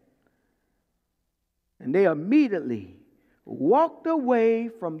men. And they immediately walked away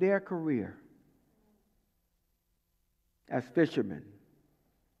from their career as fishermen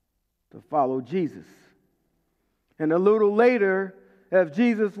to follow Jesus. And a little later, as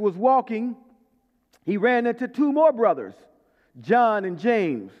Jesus was walking, he ran into two more brothers, John and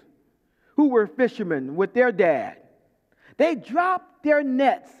James, who were fishermen with their dad. They dropped their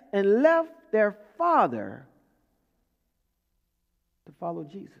nets and left their father to follow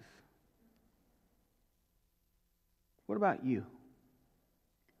Jesus. What about you?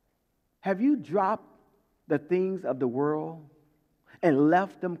 Have you dropped the things of the world and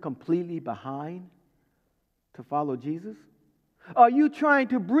left them completely behind to follow Jesus? Are you trying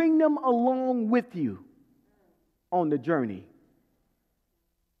to bring them along with you on the journey?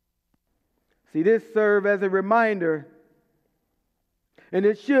 See, this serves as a reminder, and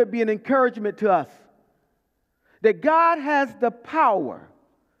it should be an encouragement to us, that God has the power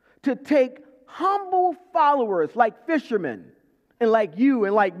to take humble followers like fishermen and like you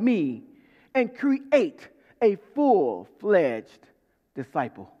and like me and create a full-fledged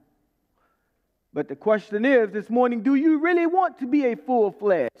disciple. But the question is this morning, do you really want to be a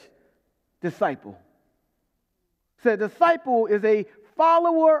full-fledged disciple? So a disciple is a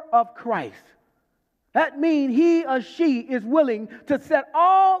follower of Christ. That means he or she is willing to set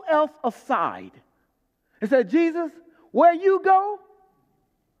all else aside and say, Jesus, where you go,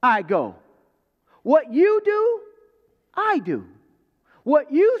 I go. What you do, I do.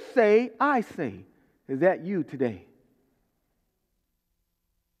 What you say, I say. Is that you today?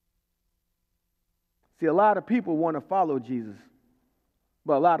 See, a lot of people want to follow Jesus,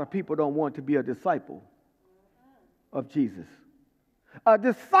 but a lot of people don't want to be a disciple of Jesus. A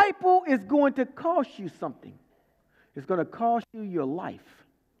disciple is going to cost you something. It's going to cost you your life.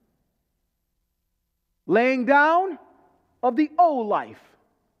 Laying down of the old life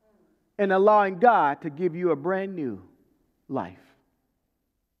and allowing God to give you a brand new life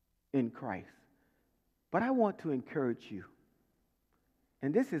in Christ. But I want to encourage you,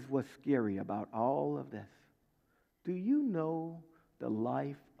 and this is what's scary about all of this. Do you know the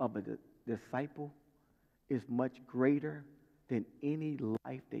life of a disciple is much greater than any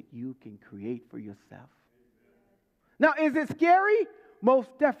life that you can create for yourself? Now, is it scary? Most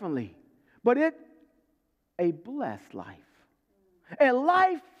definitely. But it's a blessed life. A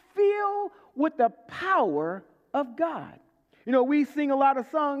life filled with the power of God. You know, we sing a lot of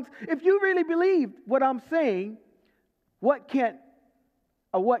songs. If you really believe what I'm saying, what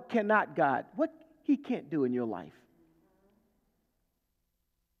cannot God, what he can't do in your life?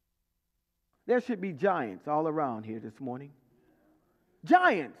 There should be giants all around here this morning.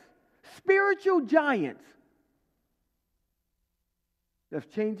 Giants, spiritual giants that's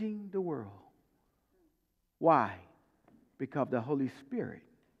changing the world. Why? Because the Holy Spirit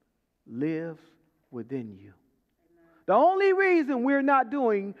lives within you. The only reason we're not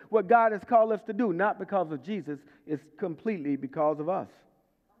doing what God has called us to do, not because of Jesus, is completely because of us.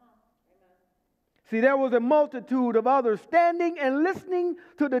 See, there was a multitude of others standing and listening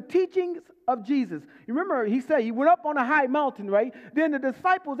to the teachings of Jesus. You remember, he said he went up on a high mountain, right? Then the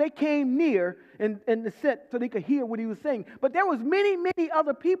disciples, they came near and sat so they could hear what he was saying. But there was many, many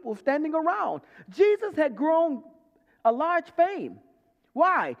other people standing around. Jesus had grown a large fame.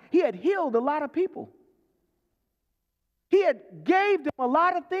 Why? He had healed a lot of people. He had gave them a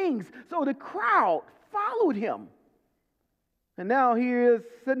lot of things. So the crowd followed him. And now he is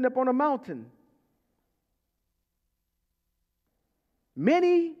sitting up on a mountain.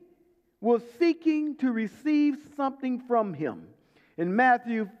 Many were seeking to receive something from him. In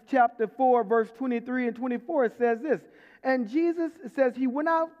Matthew chapter 4, verse 23 and 24, it says this. And Jesus, it says, he went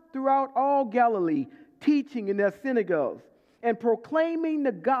out throughout all Galilee, teaching in their synagogues and proclaiming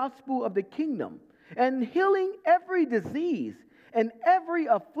the gospel of the kingdom and healing every disease and every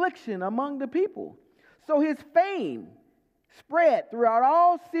affliction among the people. So his fame spread throughout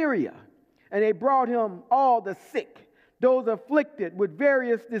all Syria, and they brought him all the sick, those afflicted with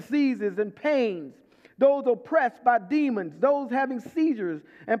various diseases and pains, those oppressed by demons, those having seizures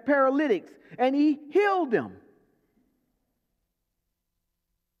and paralytics, and he healed them.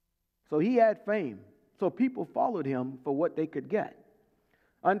 So he had fame. So people followed him for what they could get.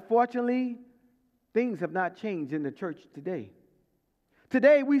 Unfortunately, things have not changed in the church today.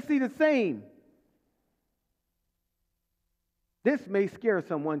 Today we see the same. This may scare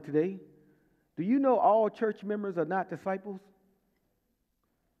someone today. Do you know all church members are not disciples?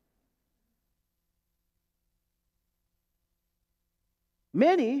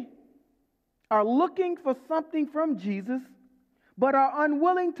 Many are looking for something from Jesus, but are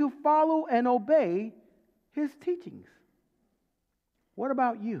unwilling to follow and obey his teachings. What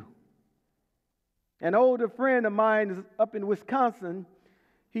about you? An older friend of mine is up in Wisconsin.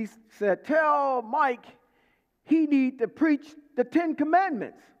 He said, tell Mike he needs to preach the 10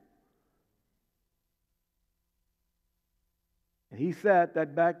 Commandments. And he said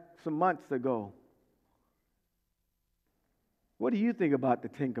that back some months ago. What do you think about the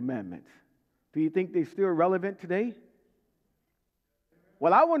 10 Commandments? Do you think they're still relevant today?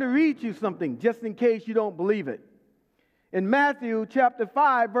 Well, I want to read you something just in case you don't believe it. In Matthew chapter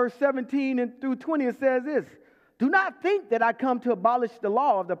 5, verse 17 and through 20, it says this. Do not think that I come to abolish the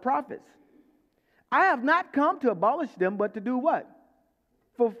law of the prophets. I have not come to abolish them, but to do what?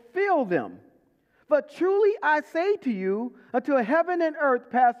 Fulfill them. But truly I say to you, until heaven and earth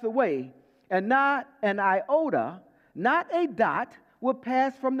pass away, and not an iota, not a dot, will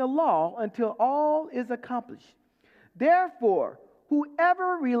pass from the law until all is accomplished. Therefore,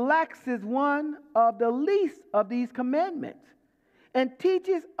 whoever relaxes one of the least of these commandments and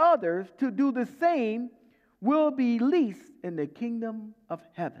teaches others to do the same will be least in the kingdom of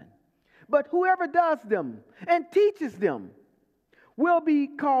heaven. But whoever does them and teaches them will be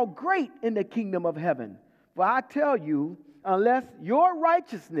called great in the kingdom of heaven. For I tell you, unless your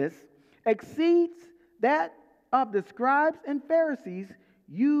righteousness exceeds that of the scribes and Pharisees,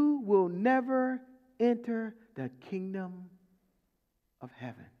 you will never enter the kingdom of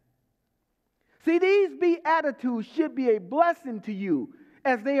heaven. See, these beatitudes should be a blessing to you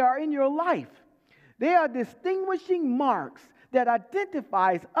as they are in your life. They are distinguishing marks that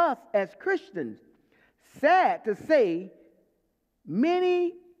identifies us as Christians. Sad to say,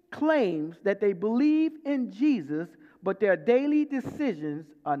 many claims that they believe in Jesus, but their daily decisions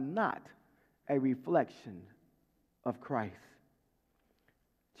are not a reflection of Christ.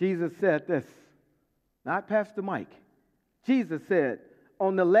 Jesus said this, not Pastor Mike. Jesus said,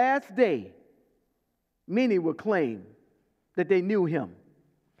 on the last day, many will claim that they knew him.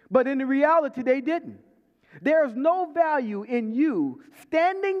 But in reality, they didn't. There's no value in you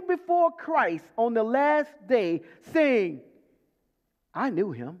standing before Christ on the last day saying, I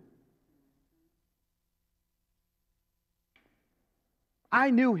knew him.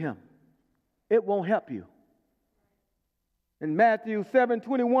 I knew him. It won't help you. In Matthew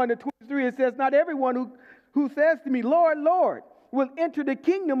 7:21-23, it says, not everyone who says to me, Lord, Lord, will enter the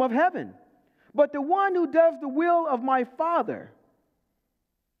kingdom of heaven, but the one who does the will of my Father.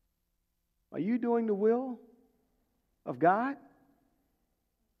 Are you doing the will of God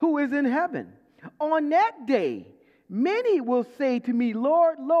who is in heaven? On that day, many will say to me,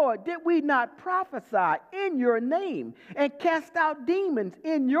 Lord, Lord, did we not prophesy in your name and cast out demons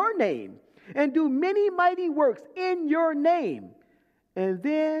in your name and do many mighty works in your name? And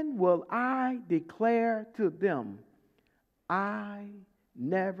then will I declare to them, I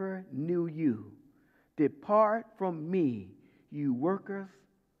never knew you. Depart from me, you workers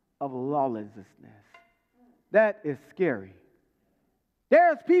of lawlessness. That is scary.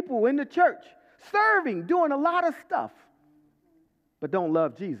 There's people in the church serving, doing a lot of stuff, but don't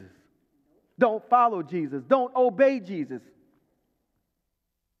love Jesus. don't follow Jesus, don't obey Jesus.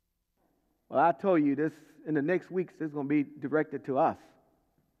 Well, I told you this, in the next weeks, this is going to be directed to us,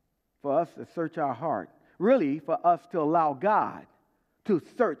 for us to search our heart. Really, for us to allow God to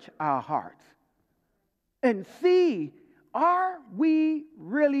search our hearts and see, are we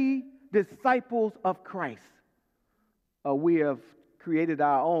really disciples of Christ? Or we have created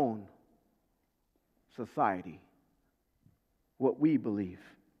our own society, what we believe.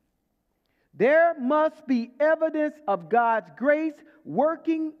 There must be evidence of God's grace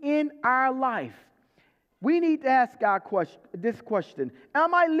working in our life. We need to ask this question: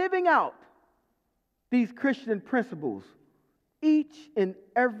 am I living out these Christian principles each and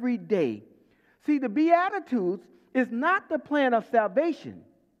every day? See, the Beatitudes is not the plan of salvation,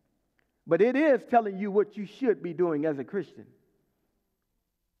 but it is telling you what you should be doing as a Christian.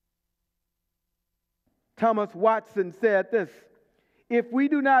 Thomas Watson said this: if we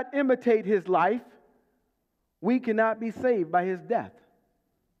do not imitate his life, we cannot be saved by his death.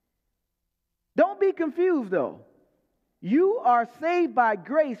 Don't be confused, though. You are saved by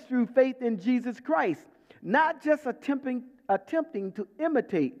grace through faith in Jesus Christ, not just attempting to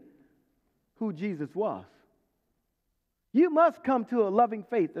imitate who Jesus was. You must come to a loving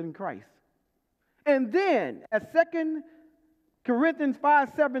faith in Christ. And then, as 2 Corinthians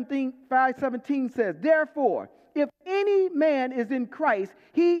 5:17 says, therefore, if any man is in Christ,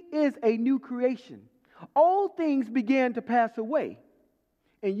 he is a new creation. Old things began to pass away,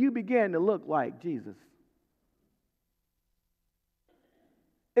 and you began to look like Jesus.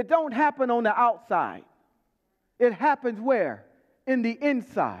 It don't happen on the outside. It happens where? In the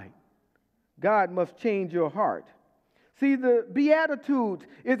inside. God must change your heart. See, the Beatitudes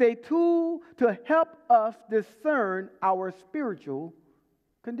is a tool to help us discern our spiritual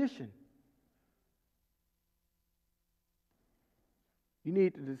condition. You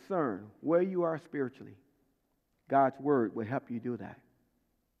need to discern where you are spiritually. God's word will help you do that.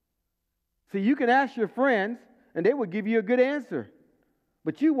 See, you can ask your friends, and they will give you a good answer.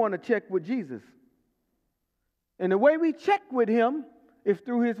 But you want to check with Jesus. And the way we check with him is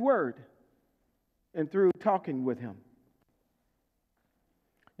through his word and through talking with him.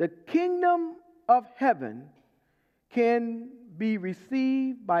 The kingdom of heaven can be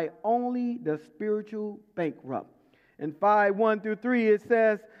received by only the spiritual bankrupt. In 5:1-3, it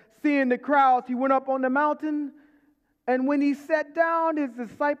says, seeing the crowds, he went up on the mountain, and when he sat down, his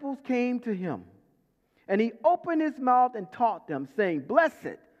disciples came to him. And he opened his mouth and taught them, saying,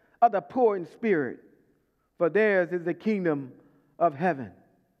 blessed are the poor in spirit, for theirs is the kingdom of heaven.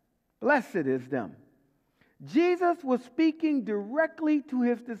 Blessed is them. Jesus was speaking directly to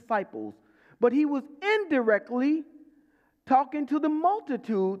his disciples, but he was indirectly talking to the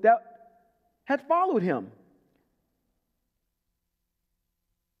multitude that had followed him.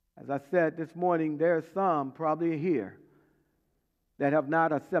 As I said this morning, there are some probably here that have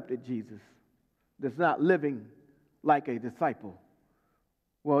not accepted Jesus, that's not living like a disciple.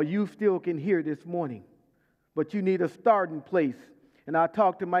 Well, you still can hear this morning, but you need a starting place. And I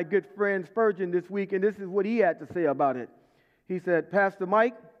talked to my good friend Spurgeon this week, and this is what he had to say about it. He said, Pastor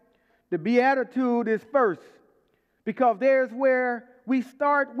Mike, the Beatitude is first, because there's where we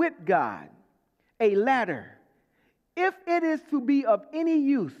start with God, a ladder. If it is to be of any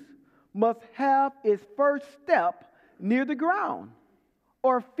use, must have its first step near the ground,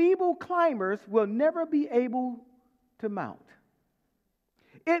 or feeble climbers will never be able to mount.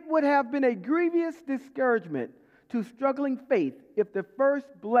 It would have been a grievous discouragement to struggling faith if the first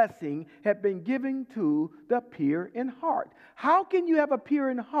blessing had been given to the pure in heart. How can you have a pure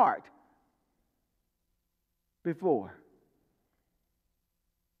in heart before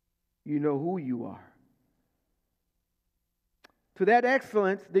you know who you are? To that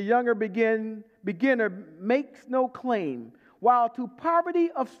excellence, the younger beginner makes no claim, while to poverty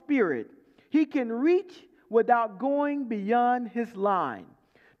of spirit, he can reach without going beyond his line.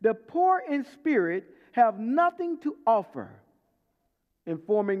 The poor in spirit have nothing to offer in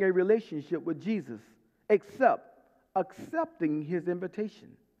forming a relationship with Jesus except accepting his invitation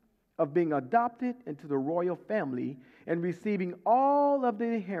of being adopted into the royal family and receiving all of the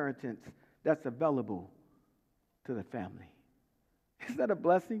inheritance that's available to the family. Is that a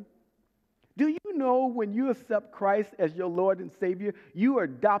blessing? Do you know when you accept Christ as your Lord and Savior, you are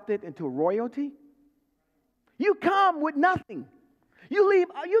adopted into royalty? You come with nothing.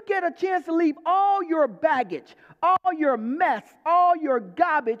 You get a chance to leave all your baggage, all your mess, all your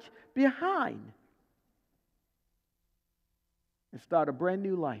garbage behind and start a brand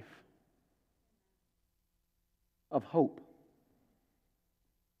new life of hope.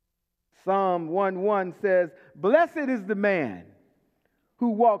 Psalm 1:1 says, blessed is the man who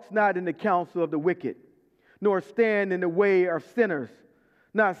walks not in the counsel of the wicked, nor stand in the way of sinners,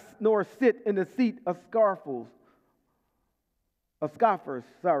 nor sit in the seat of scoffers.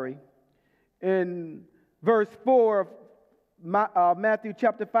 In verse 4 of Matthew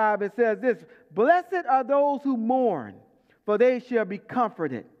chapter 5, it says this: Blessed are those who mourn, for they shall be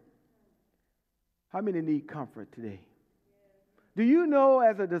comforted. How many need comfort today? Do you know,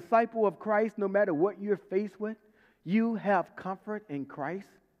 as a disciple of Christ, no matter what you're faced with, you have comfort in Christ?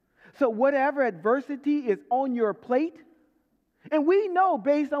 So whatever adversity is on your plate, and we know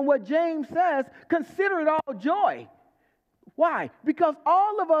based on what James says, consider it all joy. Why? Because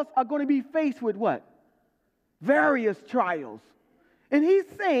all of us are going to be faced with what? Various trials. And he's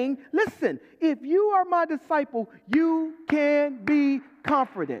saying, listen, if you are my disciple, you can be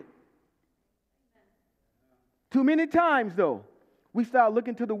comforted. Too many times, though, we start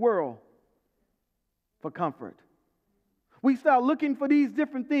looking to the world for comfort. We start looking for these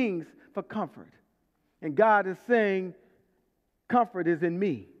different things for comfort. And God is saying, comfort is in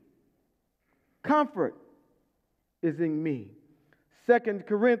me. Comfort is in me. 2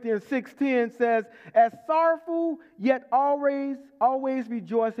 Corinthians 6:10 says, as sorrowful, yet always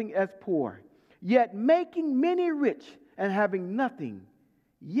rejoicing as poor, yet making many rich and having nothing,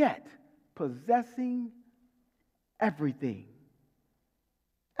 yet possessing everything.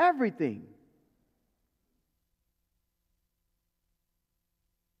 Everything.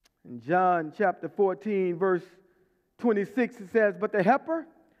 In John chapter 14, verse 26, it says, but the Helper,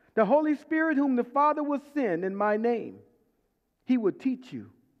 the Holy Spirit, whom the Father will send in my name, he will teach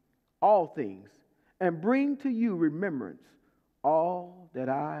you all things and bring to you remembrance all that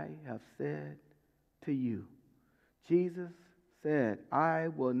I have said to you. Jesus said, I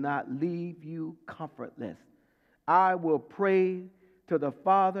will not leave you comfortless. I will pray to the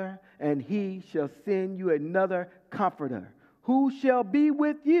Father, and he shall send you another comforter, who shall be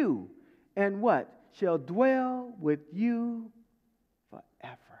with you and what? Shall dwell with you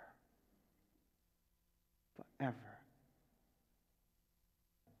forever. Forever.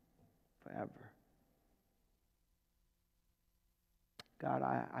 Forever. God,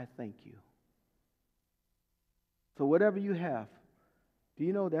 I thank you. So whatever you have, do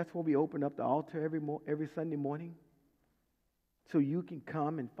you know that's when we open up the altar every Sunday morning? So you can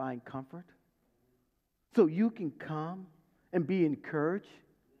come and find comfort. So you can come and be encouraged.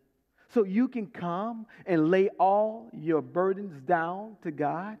 So you can come and lay all your burdens down to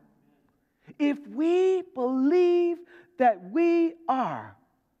God. If we believe that we are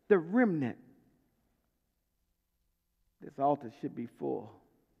the remnant, this altar should be full.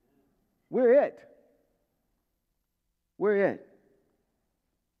 We're it. We're it.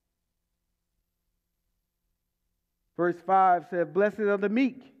 Verse 5 says, blessed are the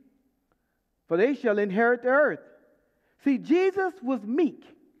meek, for they shall inherit the earth. See, Jesus was meek.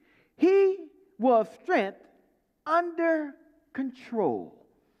 He was strength under control.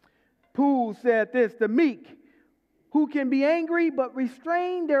 Poole said this, the meek, who can be angry but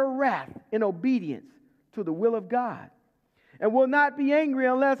restrain their wrath in obedience to the will of God, and will not be angry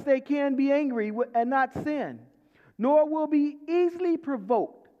unless they can be angry and not sin, nor will be easily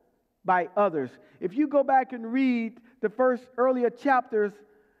provoked by others. If you go back and read the first earlier chapters,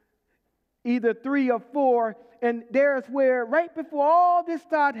 either 3 or 4, and there's where right before all this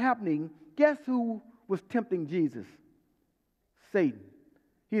started happening, guess who was tempting Jesus? Satan.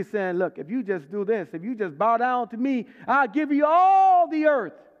 He's saying, look, if you just do this, if you just bow down to me, I'll give you all the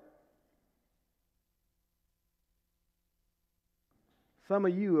earth. Some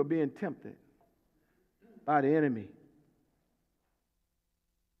of you are being tempted by the enemy.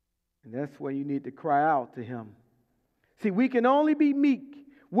 And that's where you need to cry out to him. See, we can only be meek,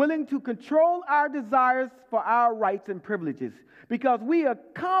 willing to control our desires for our rights and privileges, because we are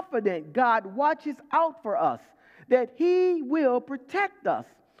confident God watches out for us, that he will protect us.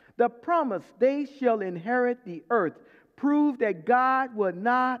 The promise, they shall inherit the earth, prove that God will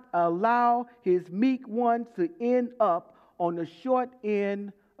not allow his meek ones to end up on the short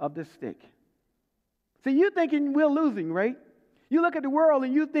end of the stick. See, you're thinking we're losing, right? You look at the world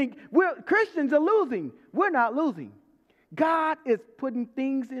and you think Christians are losing. We're not losing. God is putting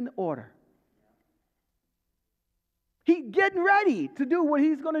things in order. He's getting ready to do what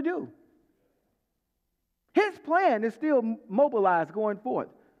he's going to do. His plan is still mobilized going forth.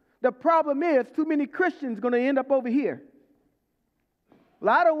 The problem is too many Christians are going to end up over here.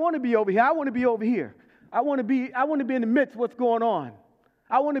 Well, I don't want to be over here. I want to be over here. I want to be in the midst of what's going on.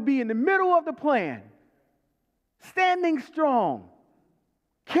 I want to be in the middle of the plan, standing strong,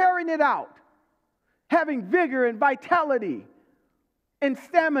 carrying it out, having vigor and vitality and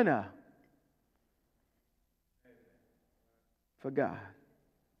stamina for God.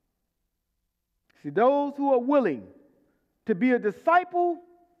 See, those who are willing to be a disciple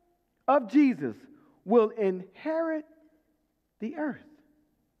of Jesus will inherit the earth.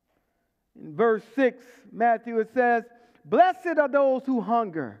 In verse 6, Matthew, it says, "Blessed are those who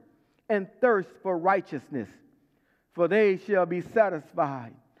hunger and thirst for righteousness, for they shall be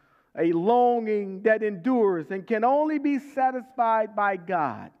satisfied." A longing that endures and can only be satisfied by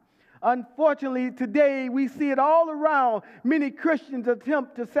God. Unfortunately, today we see it all around. Many Christians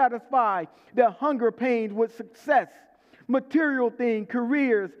attempt to satisfy their hunger pains with success, material things,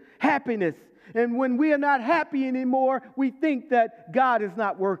 careers, happiness. And when we are not happy anymore, we think that God is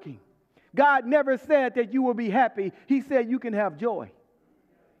not working. God never said that you will be happy. He said you can have joy.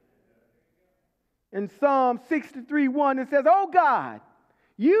 In Psalm 63:1, it says, "Oh God,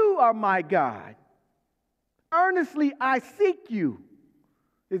 you are my God. Earnestly I seek you."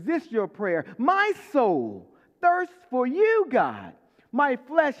 Is this your prayer? "My soul thirsts for you, God. My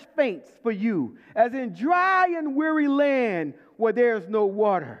flesh faints for you, as in dry and weary land where there's no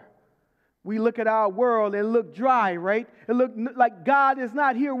water." We look at our world and look dry, right? It looks like God is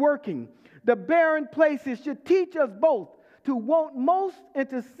not here working. The barren places should teach us both to want most and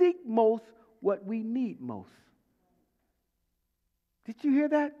to seek most what we need most. Did you hear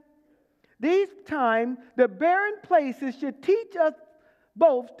that? These times, the barren places should teach us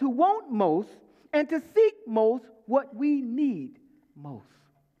both to want most and to seek most what we need most.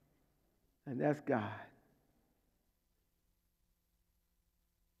 And that's God.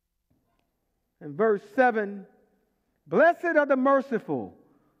 In verse 7, "Blessed are the merciful,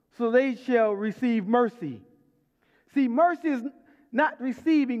 so they shall receive mercy." See, mercy is not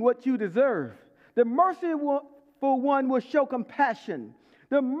receiving what you deserve. The merciful one will show compassion.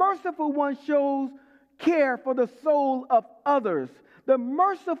 The merciful one shows care for the soul of others. The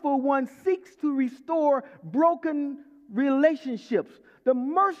merciful one seeks to restore broken relationships. The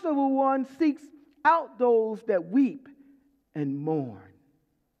merciful one seeks out those that weep and mourn.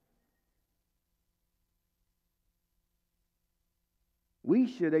 We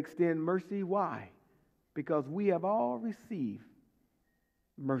should extend mercy. Why? Because we have all received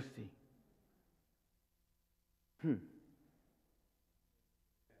mercy. In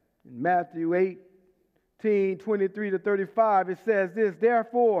Matthew 18:23-35, it says this,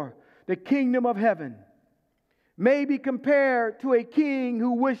 "Therefore, the kingdom of heaven may be compared to a king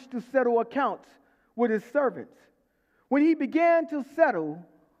who wished to settle accounts with his servants. When he began to settle,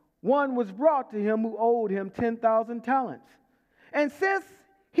 one was brought to him who owed him 10,000 talents. And since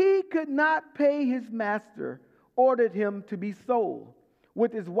he could not pay his master, ordered him to be sold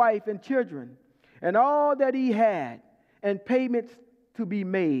with his wife and children, and all that he had, and payments to be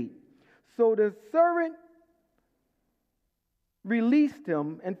made. So the servant released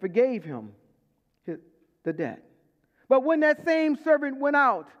him and forgave him the debt. But when that same servant went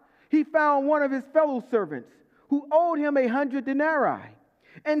out, he found one of his fellow servants who owed him 100 denarii.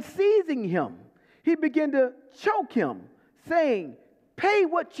 And seizing him, he began to choke him, saying, 'Pay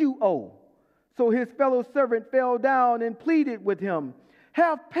what you owe.' So his fellow servant fell down and pleaded with him,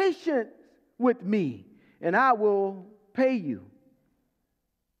 'Have patience with me, and I will pay you.'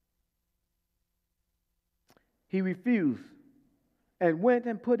 He refused and went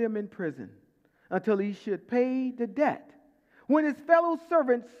and put him in prison until he should pay the debt. When his fellow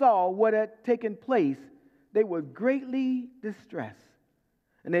servants saw what had taken place, they were greatly distressed.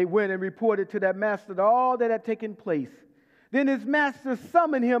 And they went and reported to their master all that had taken place. Then his master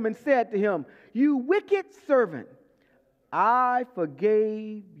summoned him and said to him, 'You wicked servant, I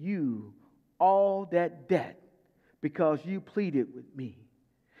forgave you all that debt because you pleaded with me.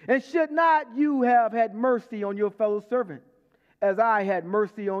 And should not you have had mercy on your fellow servant, as I had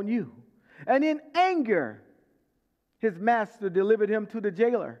mercy on you?' And in anger, his master delivered him to the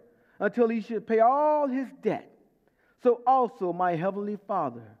jailer until he should pay all his debt. So also my heavenly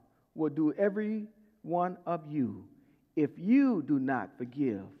Father will do every one of you if you do not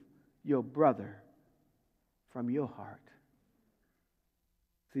forgive your brother from your heart."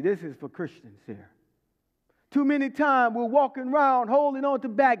 See, this is for Christians here. Too many times we're walking around holding on to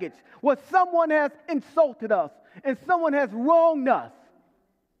baggage where someone has insulted us and someone has wronged us.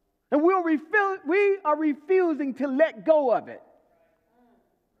 And we are refusing to let go of it.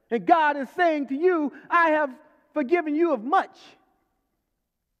 And God is saying to you, "I have forgiven you of much."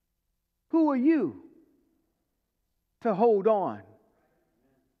 Who are you to hold on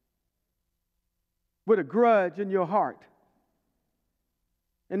with a grudge in your heart?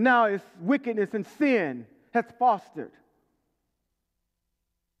 And now it's wickedness and sin has fostered.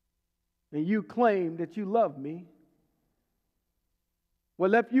 And you claim that you love me.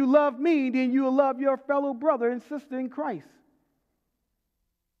 Well, if you love me, then you will love your fellow brother and sister in Christ.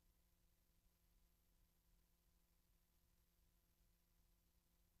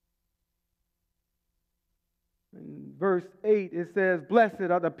 In verse 8, it says, "Blessed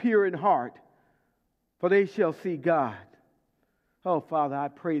are the pure in heart, for they shall see God." Oh, Father, I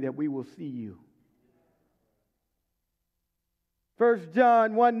pray that we will see you. 1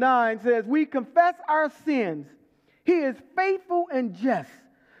 John 1:9 says, "We confess our sins. He is faithful and just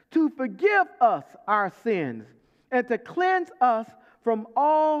to forgive us our sins and to cleanse us from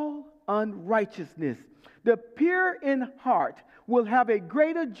all unrighteousness." The pure in heart will have a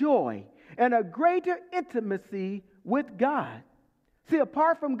greater joy and a greater intimacy with God. See,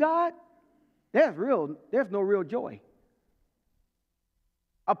 apart from God, there's no real joy.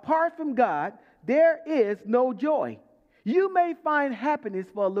 Apart from God, there is no joy. You may find happiness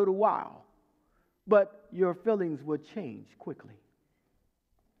for a little while, but your feelings will change quickly.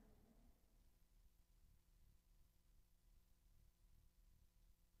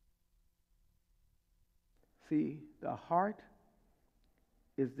 See, the heart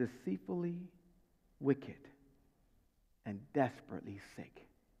is deceitfully wicked and desperately sick.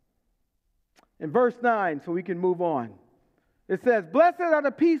 In verse 9, so we can move on, it says, "Blessed are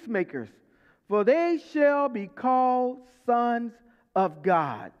the peacemakers, for they shall be called sons of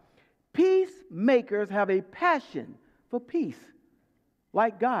God." Peacemakers have a passion for peace,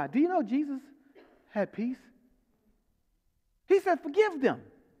 like God. Do you know Jesus had peace? He said, "Forgive them,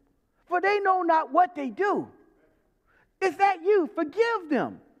 for they know not what they do." Is that you? Forgive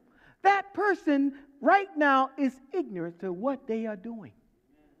them. That person right now is ignorant to what they are doing.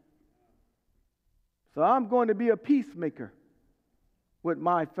 So I'm going to be a peacemaker with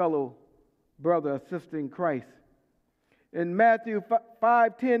my fellow brother or sister in Christ. In Matthew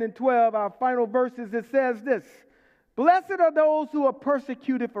 5, 10, and 12, our final verses, it says this: "Blessed are those who are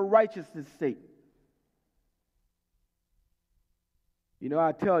persecuted for righteousness' sake." You know,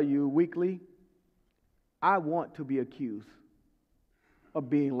 I tell you weekly, I want to be accused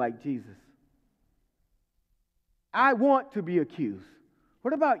of being like Jesus. I want to be accused.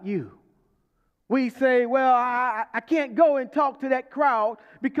 What about you? We say, well, I can't go and talk to that crowd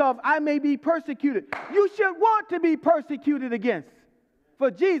because I may be persecuted. You should want to be persecuted against,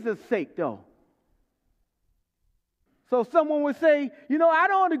 for Jesus' sake, though. So someone would say, you know, I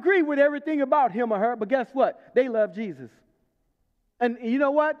don't agree with everything about him or her, but guess what? They love Jesus. And you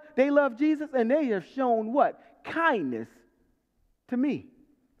know what? They love Jesus, and they have shown what? Kindness to me.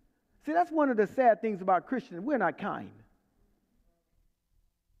 See, that's one of the sad things about Christians. We're not kind.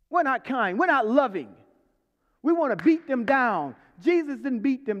 We're not kind. We're not loving. We want to beat them down. Jesus didn't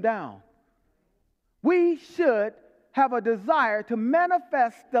beat them down. We should have a desire to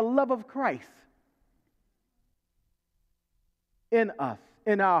manifest the love of Christ in us,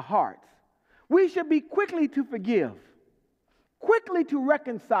 in our hearts. We should be quickly to forgive, quickly to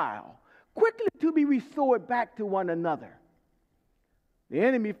reconcile, quickly to be restored back to one another. The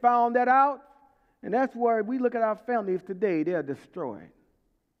enemy found that out, and that's where we look at our families today. They're destroyed.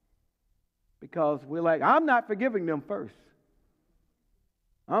 Because we're like, I'm not forgiving them first.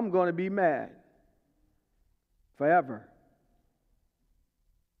 I'm going to be mad forever.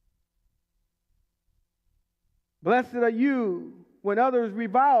 Blessed are you when others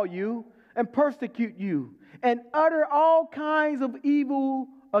revile you and persecute you and utter all kinds of evil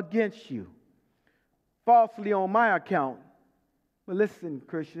against you, falsely on my account. But listen,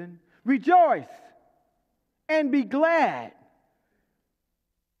 Christian, rejoice and be glad,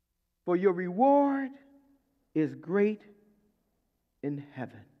 for your reward is great in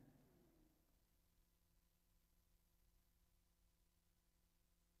heaven.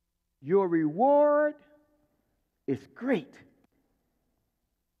 Your reward is great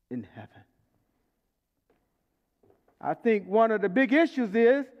in heaven. I think one of the big issues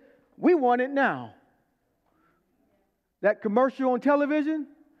is we want it now. That commercial on television,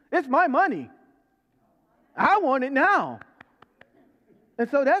 it's my money. I want it now. And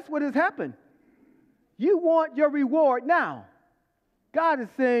so that's what has happened. You want your reward now. God is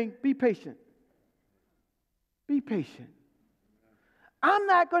saying, be patient. Be patient. I'm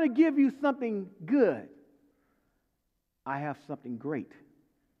not going to give you something good. I have something great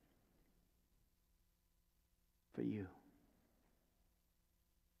for you.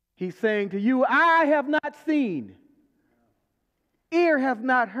 He's saying to you, I have not seen, ear has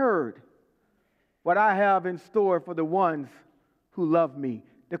not heard what I have in store for the ones who love me.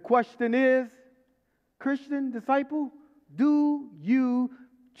 The question is, Christian disciple, do you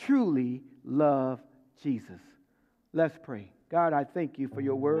truly love Jesus? Let's pray. God, I thank you for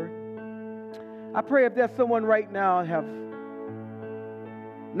your word. I pray if there's someone right now have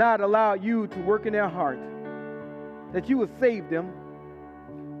not allowed you to work in their heart, that you will save them,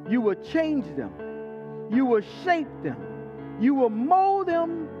 you will change them, you will shape them, you will mold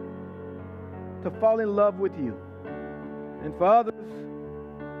them to fall in love with you. And for others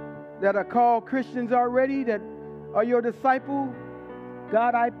that are called Christians already, that are your disciple,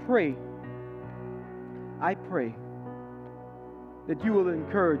 God, I pray that you will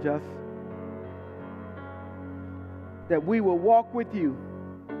encourage us, that we will walk with you,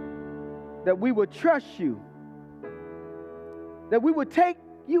 that we will trust you, that we will take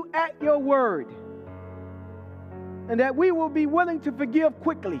you at your word, and that we will be willing to forgive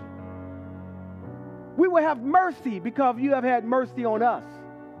quickly. We will have mercy because you have had mercy on us.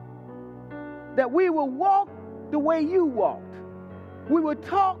 That we will walk the way you walked. We will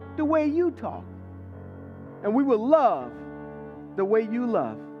talk the way you talk. And we will love the way you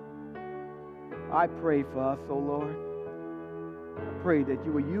love. I pray for us, oh Lord. I pray that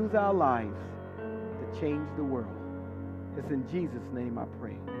you will use our lives to change the world. It's in Jesus' name I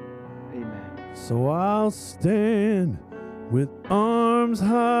pray. Amen. So I'll stand with arms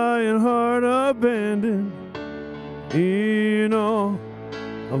high and heart abandoned in awe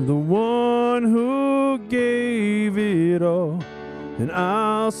of the one who gave it all. And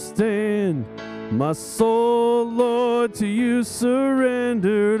I'll stand, my soul, Lord, to you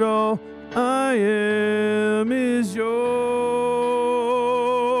surrendered. All I am is yours.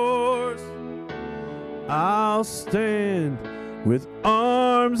 I'll stand with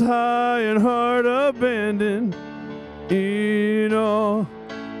arms high and heart abandoned in awe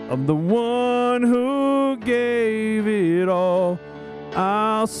of the one who gave it all.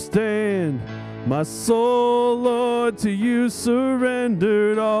 I'll stand, my soul, Lord, to you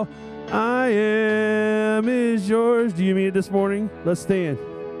surrendered. All I am is yours. Do you mean it this morning? Let's stand.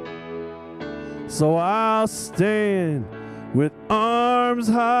 So I'll stand with arms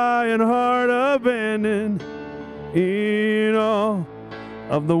high and heart abandoned in awe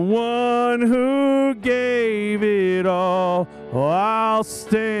of the one who gave it all. Oh, I'll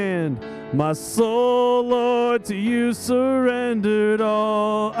stand, my soul, Lord, to you surrendered.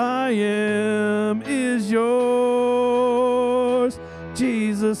 All I am is yours.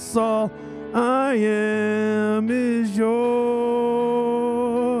 Jesus, all I am is yours.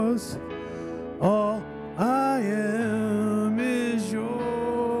 All I am is yours.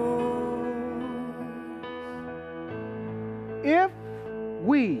 If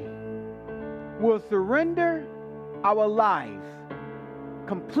we will surrender our lives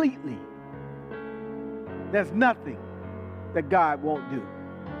completely, there's nothing that God won't do.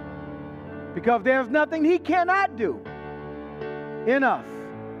 Because there's nothing he cannot do in us.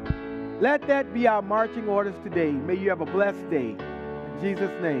 Let that be our marching orders today. May you have a blessed day. In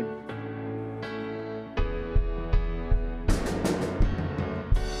Jesus' name.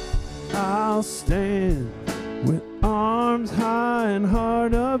 I'll stand with arms high and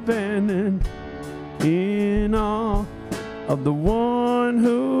heart abandoned in awe of the one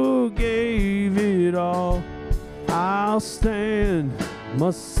who gave it all. I'll stand,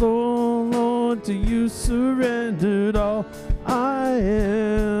 my soul, Lord, to you surrendered. All I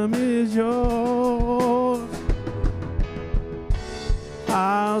am is yours.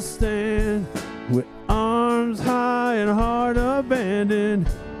 I'll stand with arms high and heart